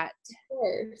for that. Of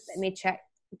course. Let me check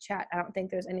the chat. I don't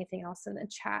think there's anything else in the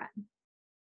chat.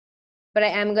 But I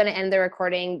am going to end the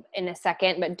recording in a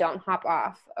second, but don't hop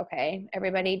off. Okay,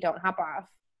 everybody, don't hop off.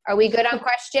 Are we good on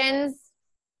questions?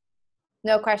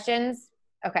 No questions?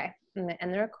 Okay, I'm going to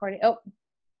end the recording. Oh,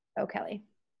 Kelly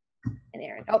and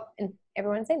Aaron. Oh, and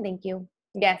everyone saying thank you.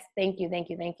 Yes, thank you, thank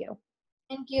you, thank you.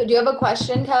 Thank you. Do you have a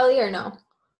question, Kelly, or no?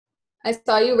 I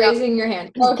saw you raising your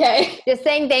hand. Okay. Just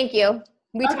saying thank you.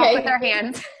 We talk with our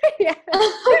hands. Yeah.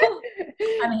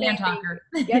 I'm a hand talker.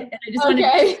 Yep.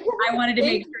 I wanted to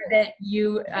make sure that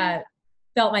you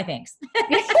felt my thanks.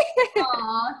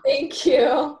 Aw, thank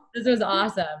you. This was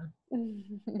awesome.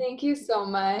 Thank you so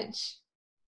much.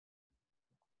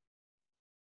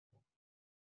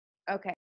 Okay.